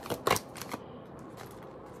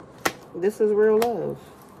 This is real love.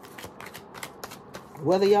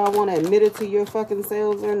 Whether y'all want to admit it to your fucking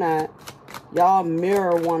selves or not, y'all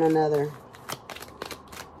mirror one another.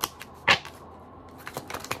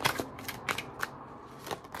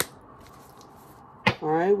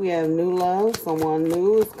 Alright, we have new love. Someone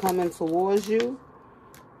new is coming towards you.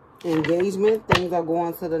 Engagement. Things are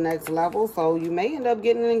going to the next level. So you may end up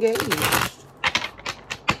getting engaged.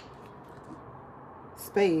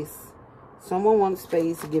 Space. Someone wants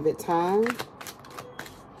space. Give it time.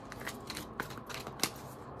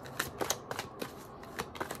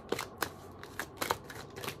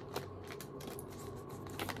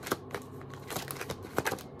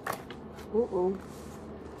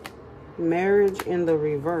 Marriage in the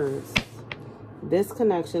reverse. This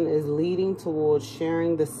connection is leading towards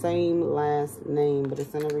sharing the same last name, but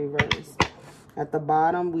it's in a reverse. At the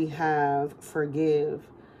bottom, we have forgive.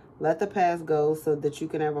 Let the past go so that you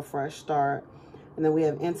can have a fresh start. And then we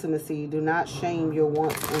have intimacy. Do not shame your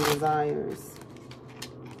wants and desires.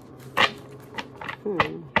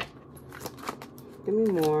 Give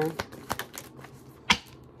me more.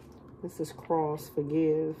 This is cross,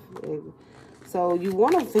 forgive. So you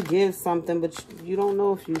want to forgive something, but you don't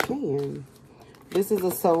know if you can. This is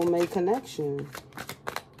a soulmate connection.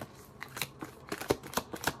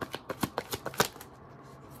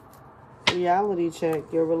 Reality check.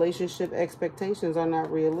 Your relationship expectations are not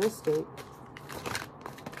realistic.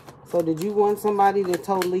 So did you want somebody to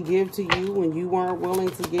totally give to you when you weren't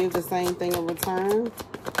willing to give the same thing in return,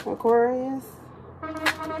 Aquarius?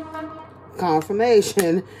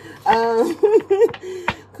 Confirmation.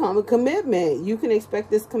 Commitment. You can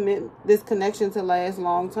expect this connection to last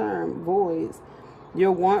long term. Voids.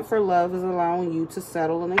 Your want for love is allowing you to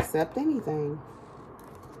settle and accept anything.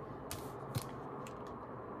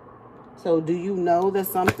 So do you know that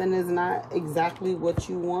something is not exactly what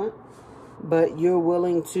you want, but you're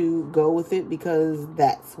willing to go with it because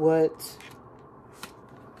that's what,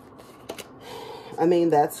 I mean,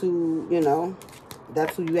 that's who, you know,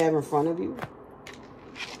 that's who you have in front of you.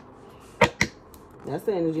 That's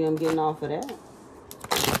the energy I'm getting off of that.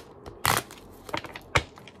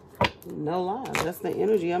 No lie. That's the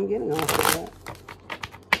energy I'm getting off of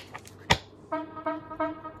that.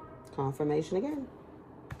 Confirmation again.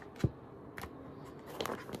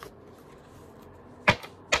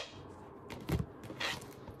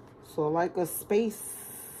 So like a space,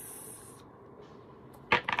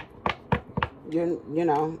 you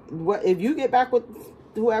know, what if you get back with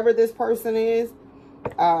whoever this person is,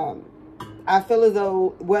 I feel as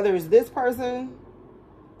though whether it's this person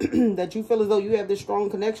that you feel as though you have this strong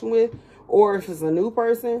connection with, or if it's a new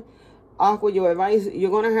person, Aqua, your advice, you're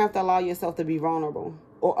going to have to allow yourself to be vulnerable,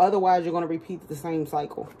 or otherwise you're going to repeat the same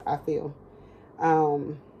cycle, I feel.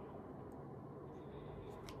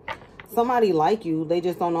 Somebody like you, they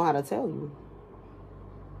just don't know how to tell you.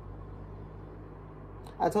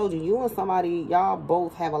 I told you, you and somebody, y'all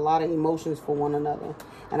both have a lot of emotions for one another.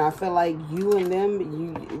 And I feel like you and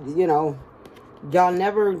them, you know, y'all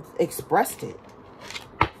never expressed it.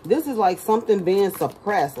 This is like something being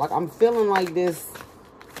suppressed. Like, I'm feeling like there's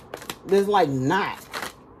like knot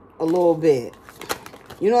a little bit.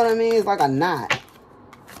 You know what I mean? It's like a knot.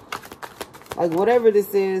 Like, whatever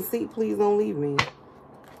this is, see, please don't leave me.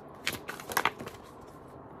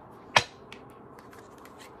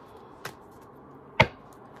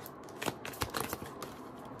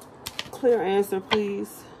 Clear answer,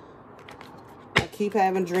 please. I keep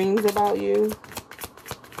having dreams about you.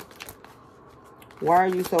 Why are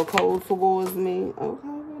you so cold towards me?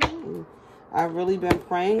 Okay. I've really been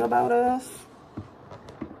praying about us.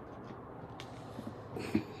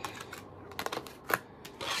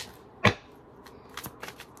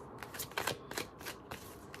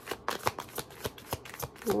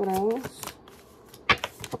 What else?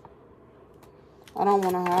 I don't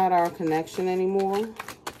want to hide our connection anymore.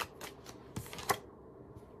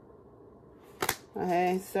 I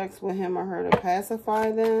had sex with him or her to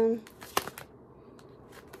pacify them.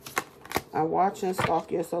 I watch and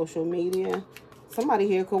stalk your social media. Somebody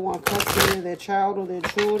here could want custody of their child or their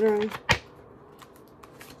children.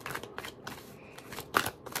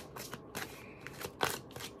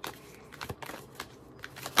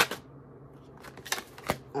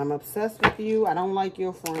 I'm obsessed with you. I don't like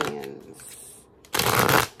your friends.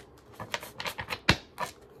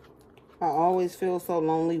 I always feel so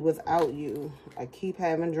lonely without you. I keep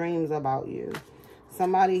having dreams about you.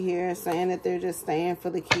 Somebody here saying that they're just staying for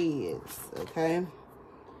the kids, okay?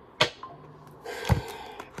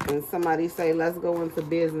 And somebody say, let's go into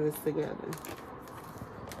business together.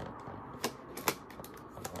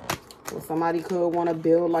 Or somebody could want to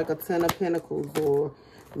build like a 10 of Pentacles, or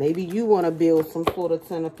maybe you want to build some sort of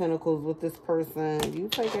 10 of Pentacles with this person. You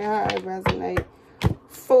take it how it resonates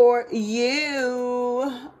for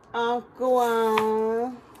you,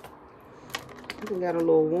 Uncle. It got a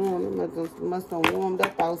little warm. It must have warmed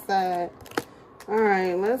up outside. All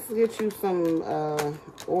right, let's get you some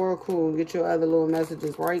Oracle. Get your other little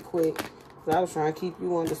messages right quick. Cause I was trying to keep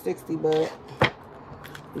you under 60, but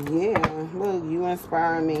yeah, look, you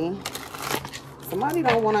inspire me. Somebody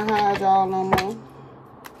don't want to hide y'all no more.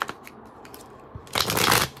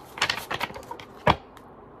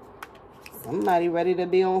 Somebody ready to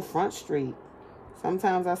be on Front Street.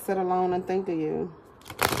 Sometimes I sit alone and think of you.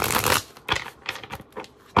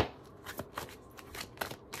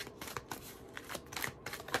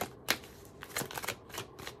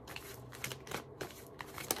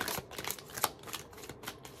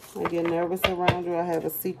 I get nervous around you. I have a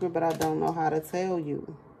secret, but I don't know how to tell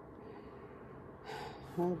you.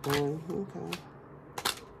 Oh, boy. Okay.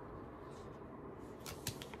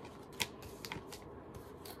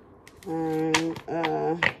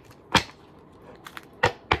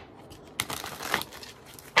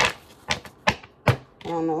 I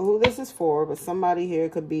don't know who this is for, but somebody here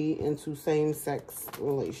could be into same-sex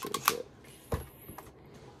relationship.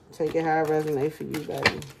 Take it how it resonates for you,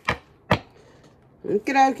 baby.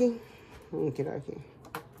 Okie dokie.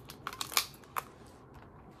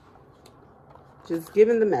 Just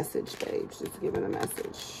giving the message, babe. Just giving the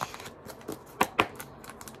message.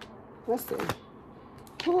 Let's see.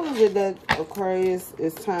 Who is it that Aquarius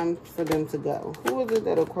is time for them to go? Who is it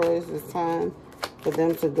that Aquarius is time for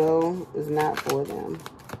them to go is not for them?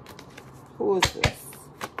 Who is this?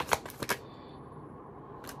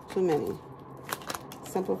 Too many.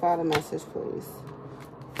 Simplify the message, please.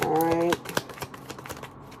 All right.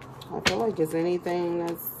 I feel like it's anything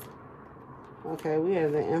that's... Okay, we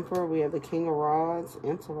have the Emperor. We have the King of Rods.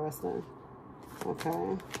 Interesting.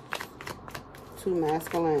 Okay. Two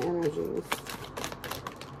masculine energies.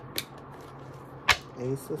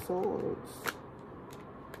 Ace of Swords.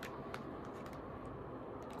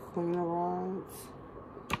 Queen of Rods.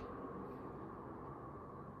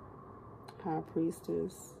 High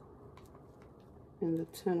Priestess. And the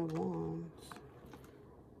Ten of Wands.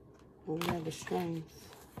 And we have the Strength.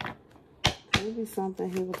 Maybe something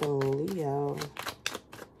here with a Leo.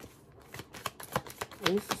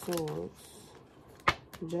 Ace of Swords.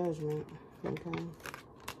 Judgment. Okay.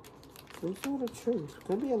 Some sort of truth.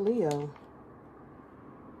 Could be a Leo.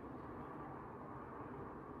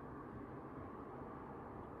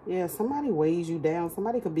 Yeah, somebody weighs you down.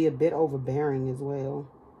 Somebody could be a bit overbearing as well.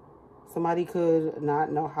 Somebody could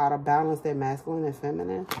not know how to balance their masculine and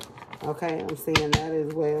feminine. Okay, I'm seeing that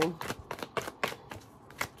as well.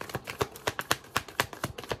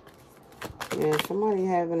 Yeah, somebody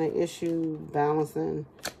having an issue balancing.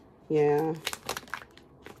 Yeah.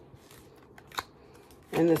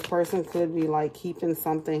 And this person could be like keeping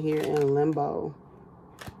something here in limbo.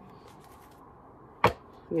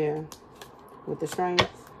 Yeah. With the strings.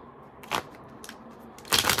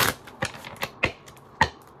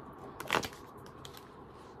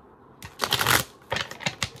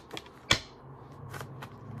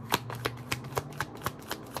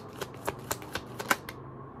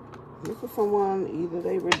 This is someone, either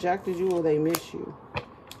they rejected you or they miss you.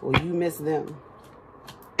 Or you miss them.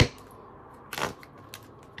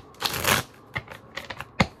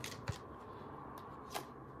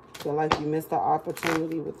 Feel like you missed the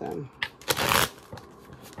opportunity with them.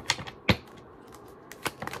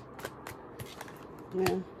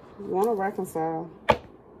 Yeah, you want to reconcile.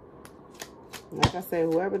 Like I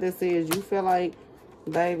said, whoever this is, you feel like,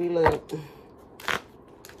 baby, look,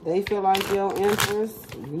 they feel like your empress,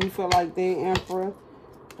 you feel like their emperor,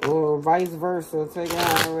 or vice versa. Take it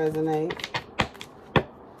how it resonates.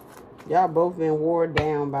 Y'all both been wore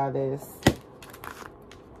down by this.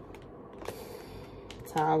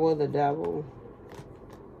 Tower of the Devil.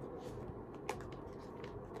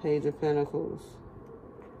 Page of Pentacles.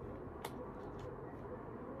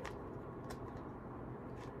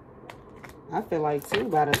 I feel like, too,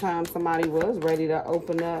 by the time somebody was ready to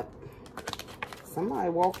open up, somebody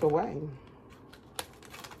walked away.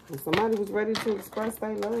 If somebody was ready to express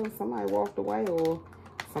their love, somebody walked away. Or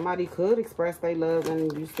somebody could express their love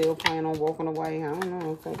and you still plan on walking away. I don't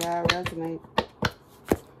know. Take how it resonates.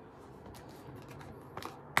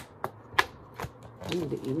 I need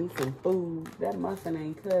to eat me some food. That muffin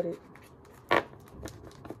ain't cut it.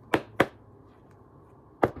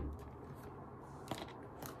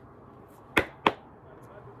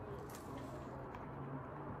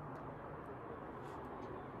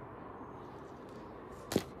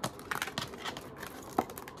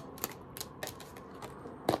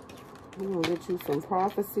 I'm gonna get you some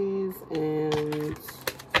prophecies and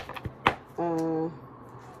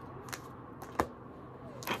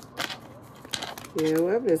yeah,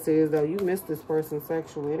 whoever this is, though, you miss this person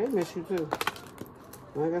sexually. They miss you too.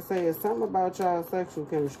 Like I say, it's something about y'all's sexual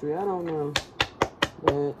chemistry. I don't know.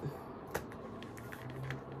 But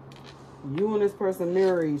you and this person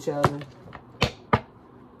mirror each other.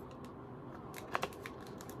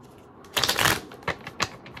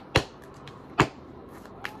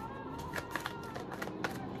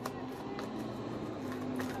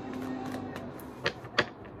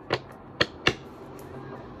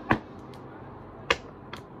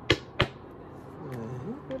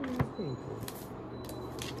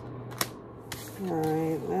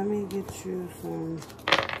 Alright, let me get you some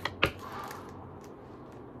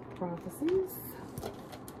prophecies.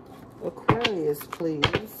 Aquarius,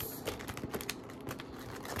 please.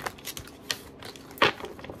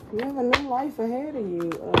 You have a new life ahead of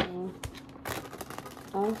you,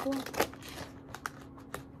 Uncle.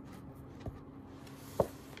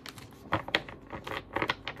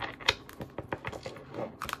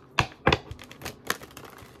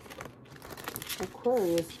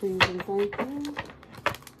 Aquarius, please, and thank you.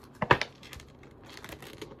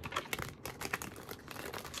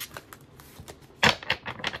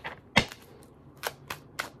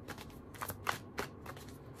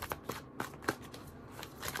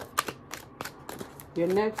 Your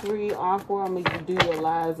next read, Aqua, I'm gonna do your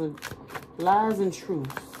lies and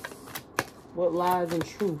truths. What lies and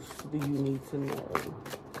truths do you need to know?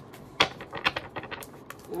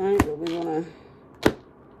 All right, but we're gonna.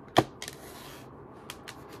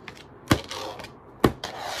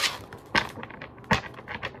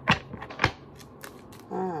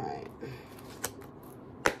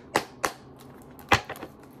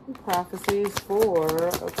 Prophecies for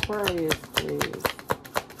Aquarius, please.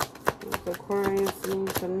 What Aquarius need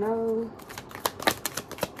to know?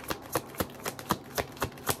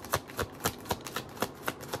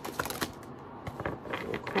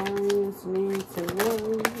 Aquarius need to know.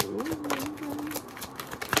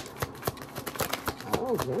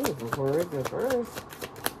 Oh, goodness, Aquarius at first.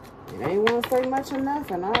 It ain't want to say much of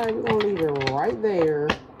nothing. All right, we're going to leave it right there.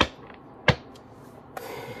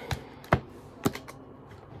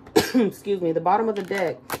 Excuse me, the bottom of the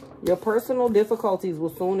deck. Your personal difficulties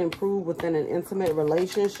will soon improve within an intimate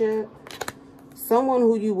relationship. Someone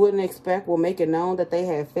who you wouldn't expect will make it known that they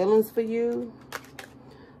have feelings for you.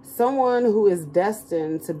 Someone who is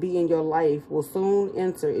destined to be in your life will soon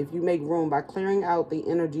enter if you make room by clearing out the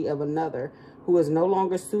energy of another who is no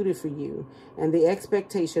longer suited for you and the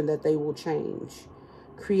expectation that they will change.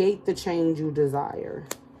 Create the change you desire.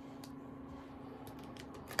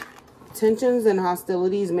 Tensions and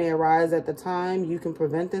hostilities may arise at the time. You can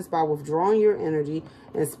prevent this by withdrawing your energy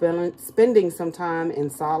and spending some time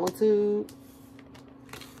in solitude.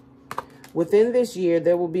 Within this year,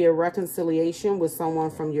 there will be a reconciliation with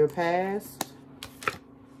someone from your past.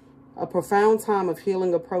 A profound time of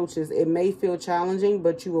healing approaches. It may feel challenging,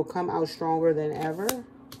 but you will come out stronger than ever.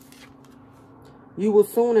 You will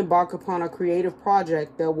soon embark upon a creative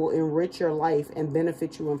project that will enrich your life and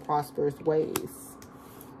benefit you in prosperous ways.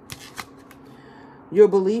 Your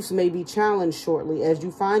beliefs may be challenged shortly as you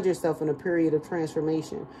find yourself in a period of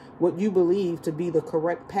transformation. What you believe to be the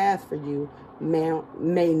correct path for you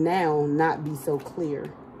may now not be so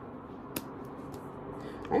clear.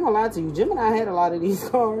 I ain't gonna lie to you, Gemini had a lot of these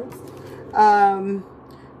cards.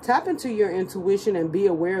 Tap into your intuition and be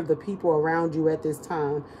aware of the people around you at this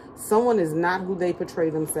time. Someone is not who they portray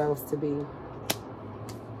themselves to be.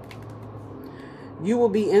 You will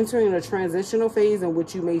be entering a transitional phase in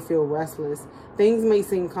which you may feel restless. Things may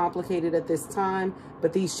seem complicated at this time,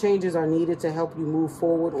 but these changes are needed to help you move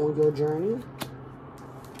forward on your journey.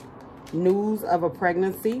 News of a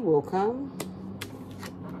pregnancy will come.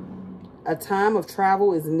 A time of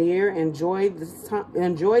travel is near. Enjoy this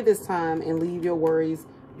time and leave your worries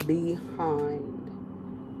behind.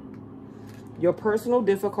 Your personal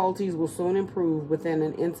difficulties will soon improve within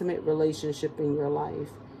an intimate relationship in your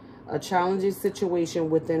life. A challenging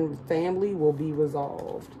situation within family will be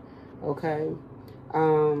resolved. Okay.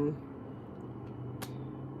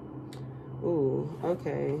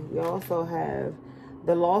 Okay. You also have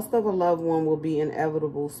the loss of a loved one will be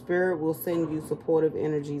inevitable. Spirit will send you supportive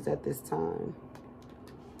energies at this time.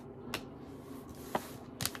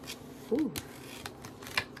 Ooh.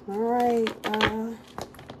 All right.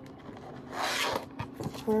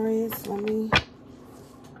 Aquarius, let me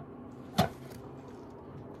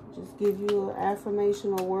just give you an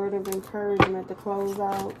affirmation, a word of encouragement to close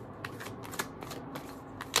out.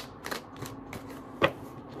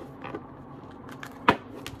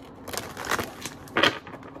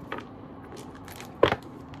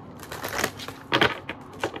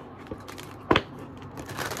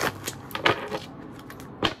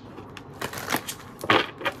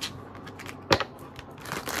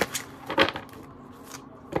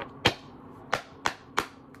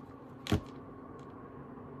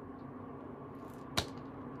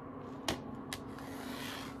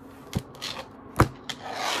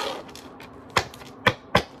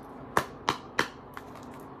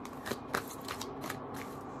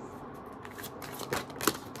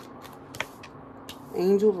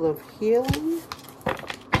 Angels of healing.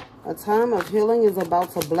 A time of healing is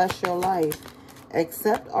about to bless your life.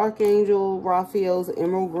 Accept Archangel Raphael's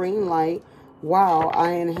emerald green light while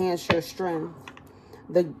I enhance your strength.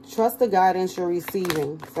 Trust the guidance you're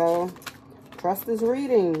receiving. So, trust is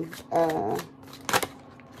reading,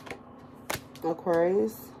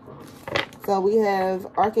 Aquarius. So we have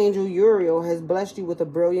Archangel Uriel has blessed you with a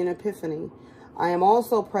brilliant epiphany. I am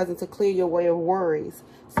also present to clear your way of worries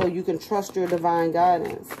so you can trust your divine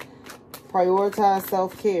guidance. Prioritize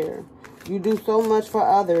self-care. You do so much for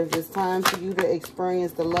others. It's time for you to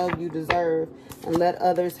experience the love you deserve and let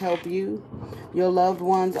others help you. Your loved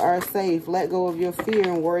ones are safe. Let go of your fear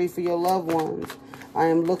and worry for your loved ones. I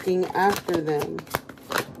am looking after them.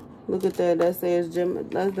 Look at that. That says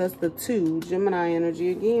that's the 2. Gemini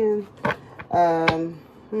energy again.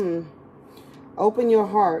 Open your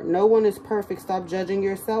heart. No one is perfect. Stop judging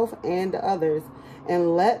yourself and others.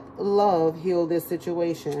 And let love heal this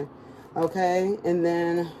situation. Okay? And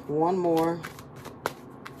then one more.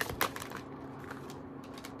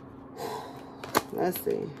 Let's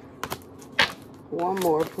see. One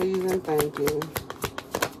more, please and thank you.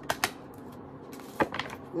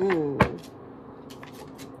 I'm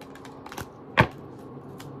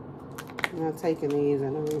not taking these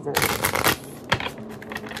in the reverse.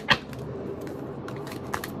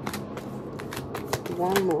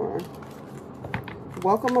 One more.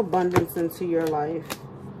 Welcome abundance into your life.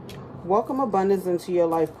 Welcome abundance into your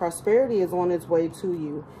life. Prosperity is on its way to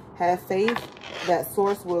you. Have faith that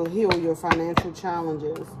source will heal your financial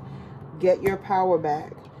challenges. Get your power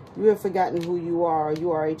back. You have forgotten who you are. You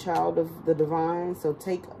are a child of the divine, so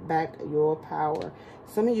take back your power.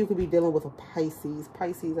 Some of you could be dealing with a Pisces.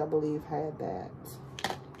 Pisces, I believe, had that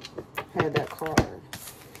card.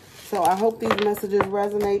 So I hope these messages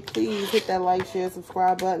resonate. Please hit that like, share,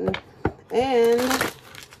 subscribe button. And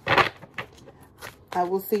I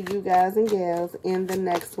will see you guys and gals in the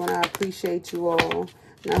next one. I appreciate you all.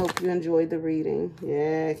 And I hope you enjoyed the reading.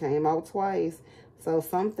 Yeah, it came out twice. So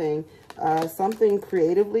something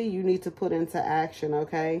creatively you need to put into action,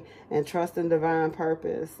 okay? And trust in divine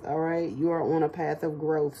purpose, all right? You are on a path of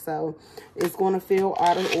growth. So it's going to feel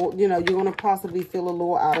out of, you're going to possibly feel a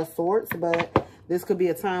little out of sorts, but this could be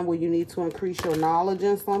a time where you need to increase your knowledge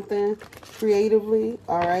in something creatively,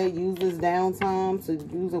 all right? Use this downtime to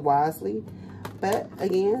use it wisely. But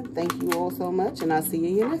again, thank you all so much, and I'll see you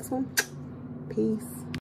in your next one. Peace.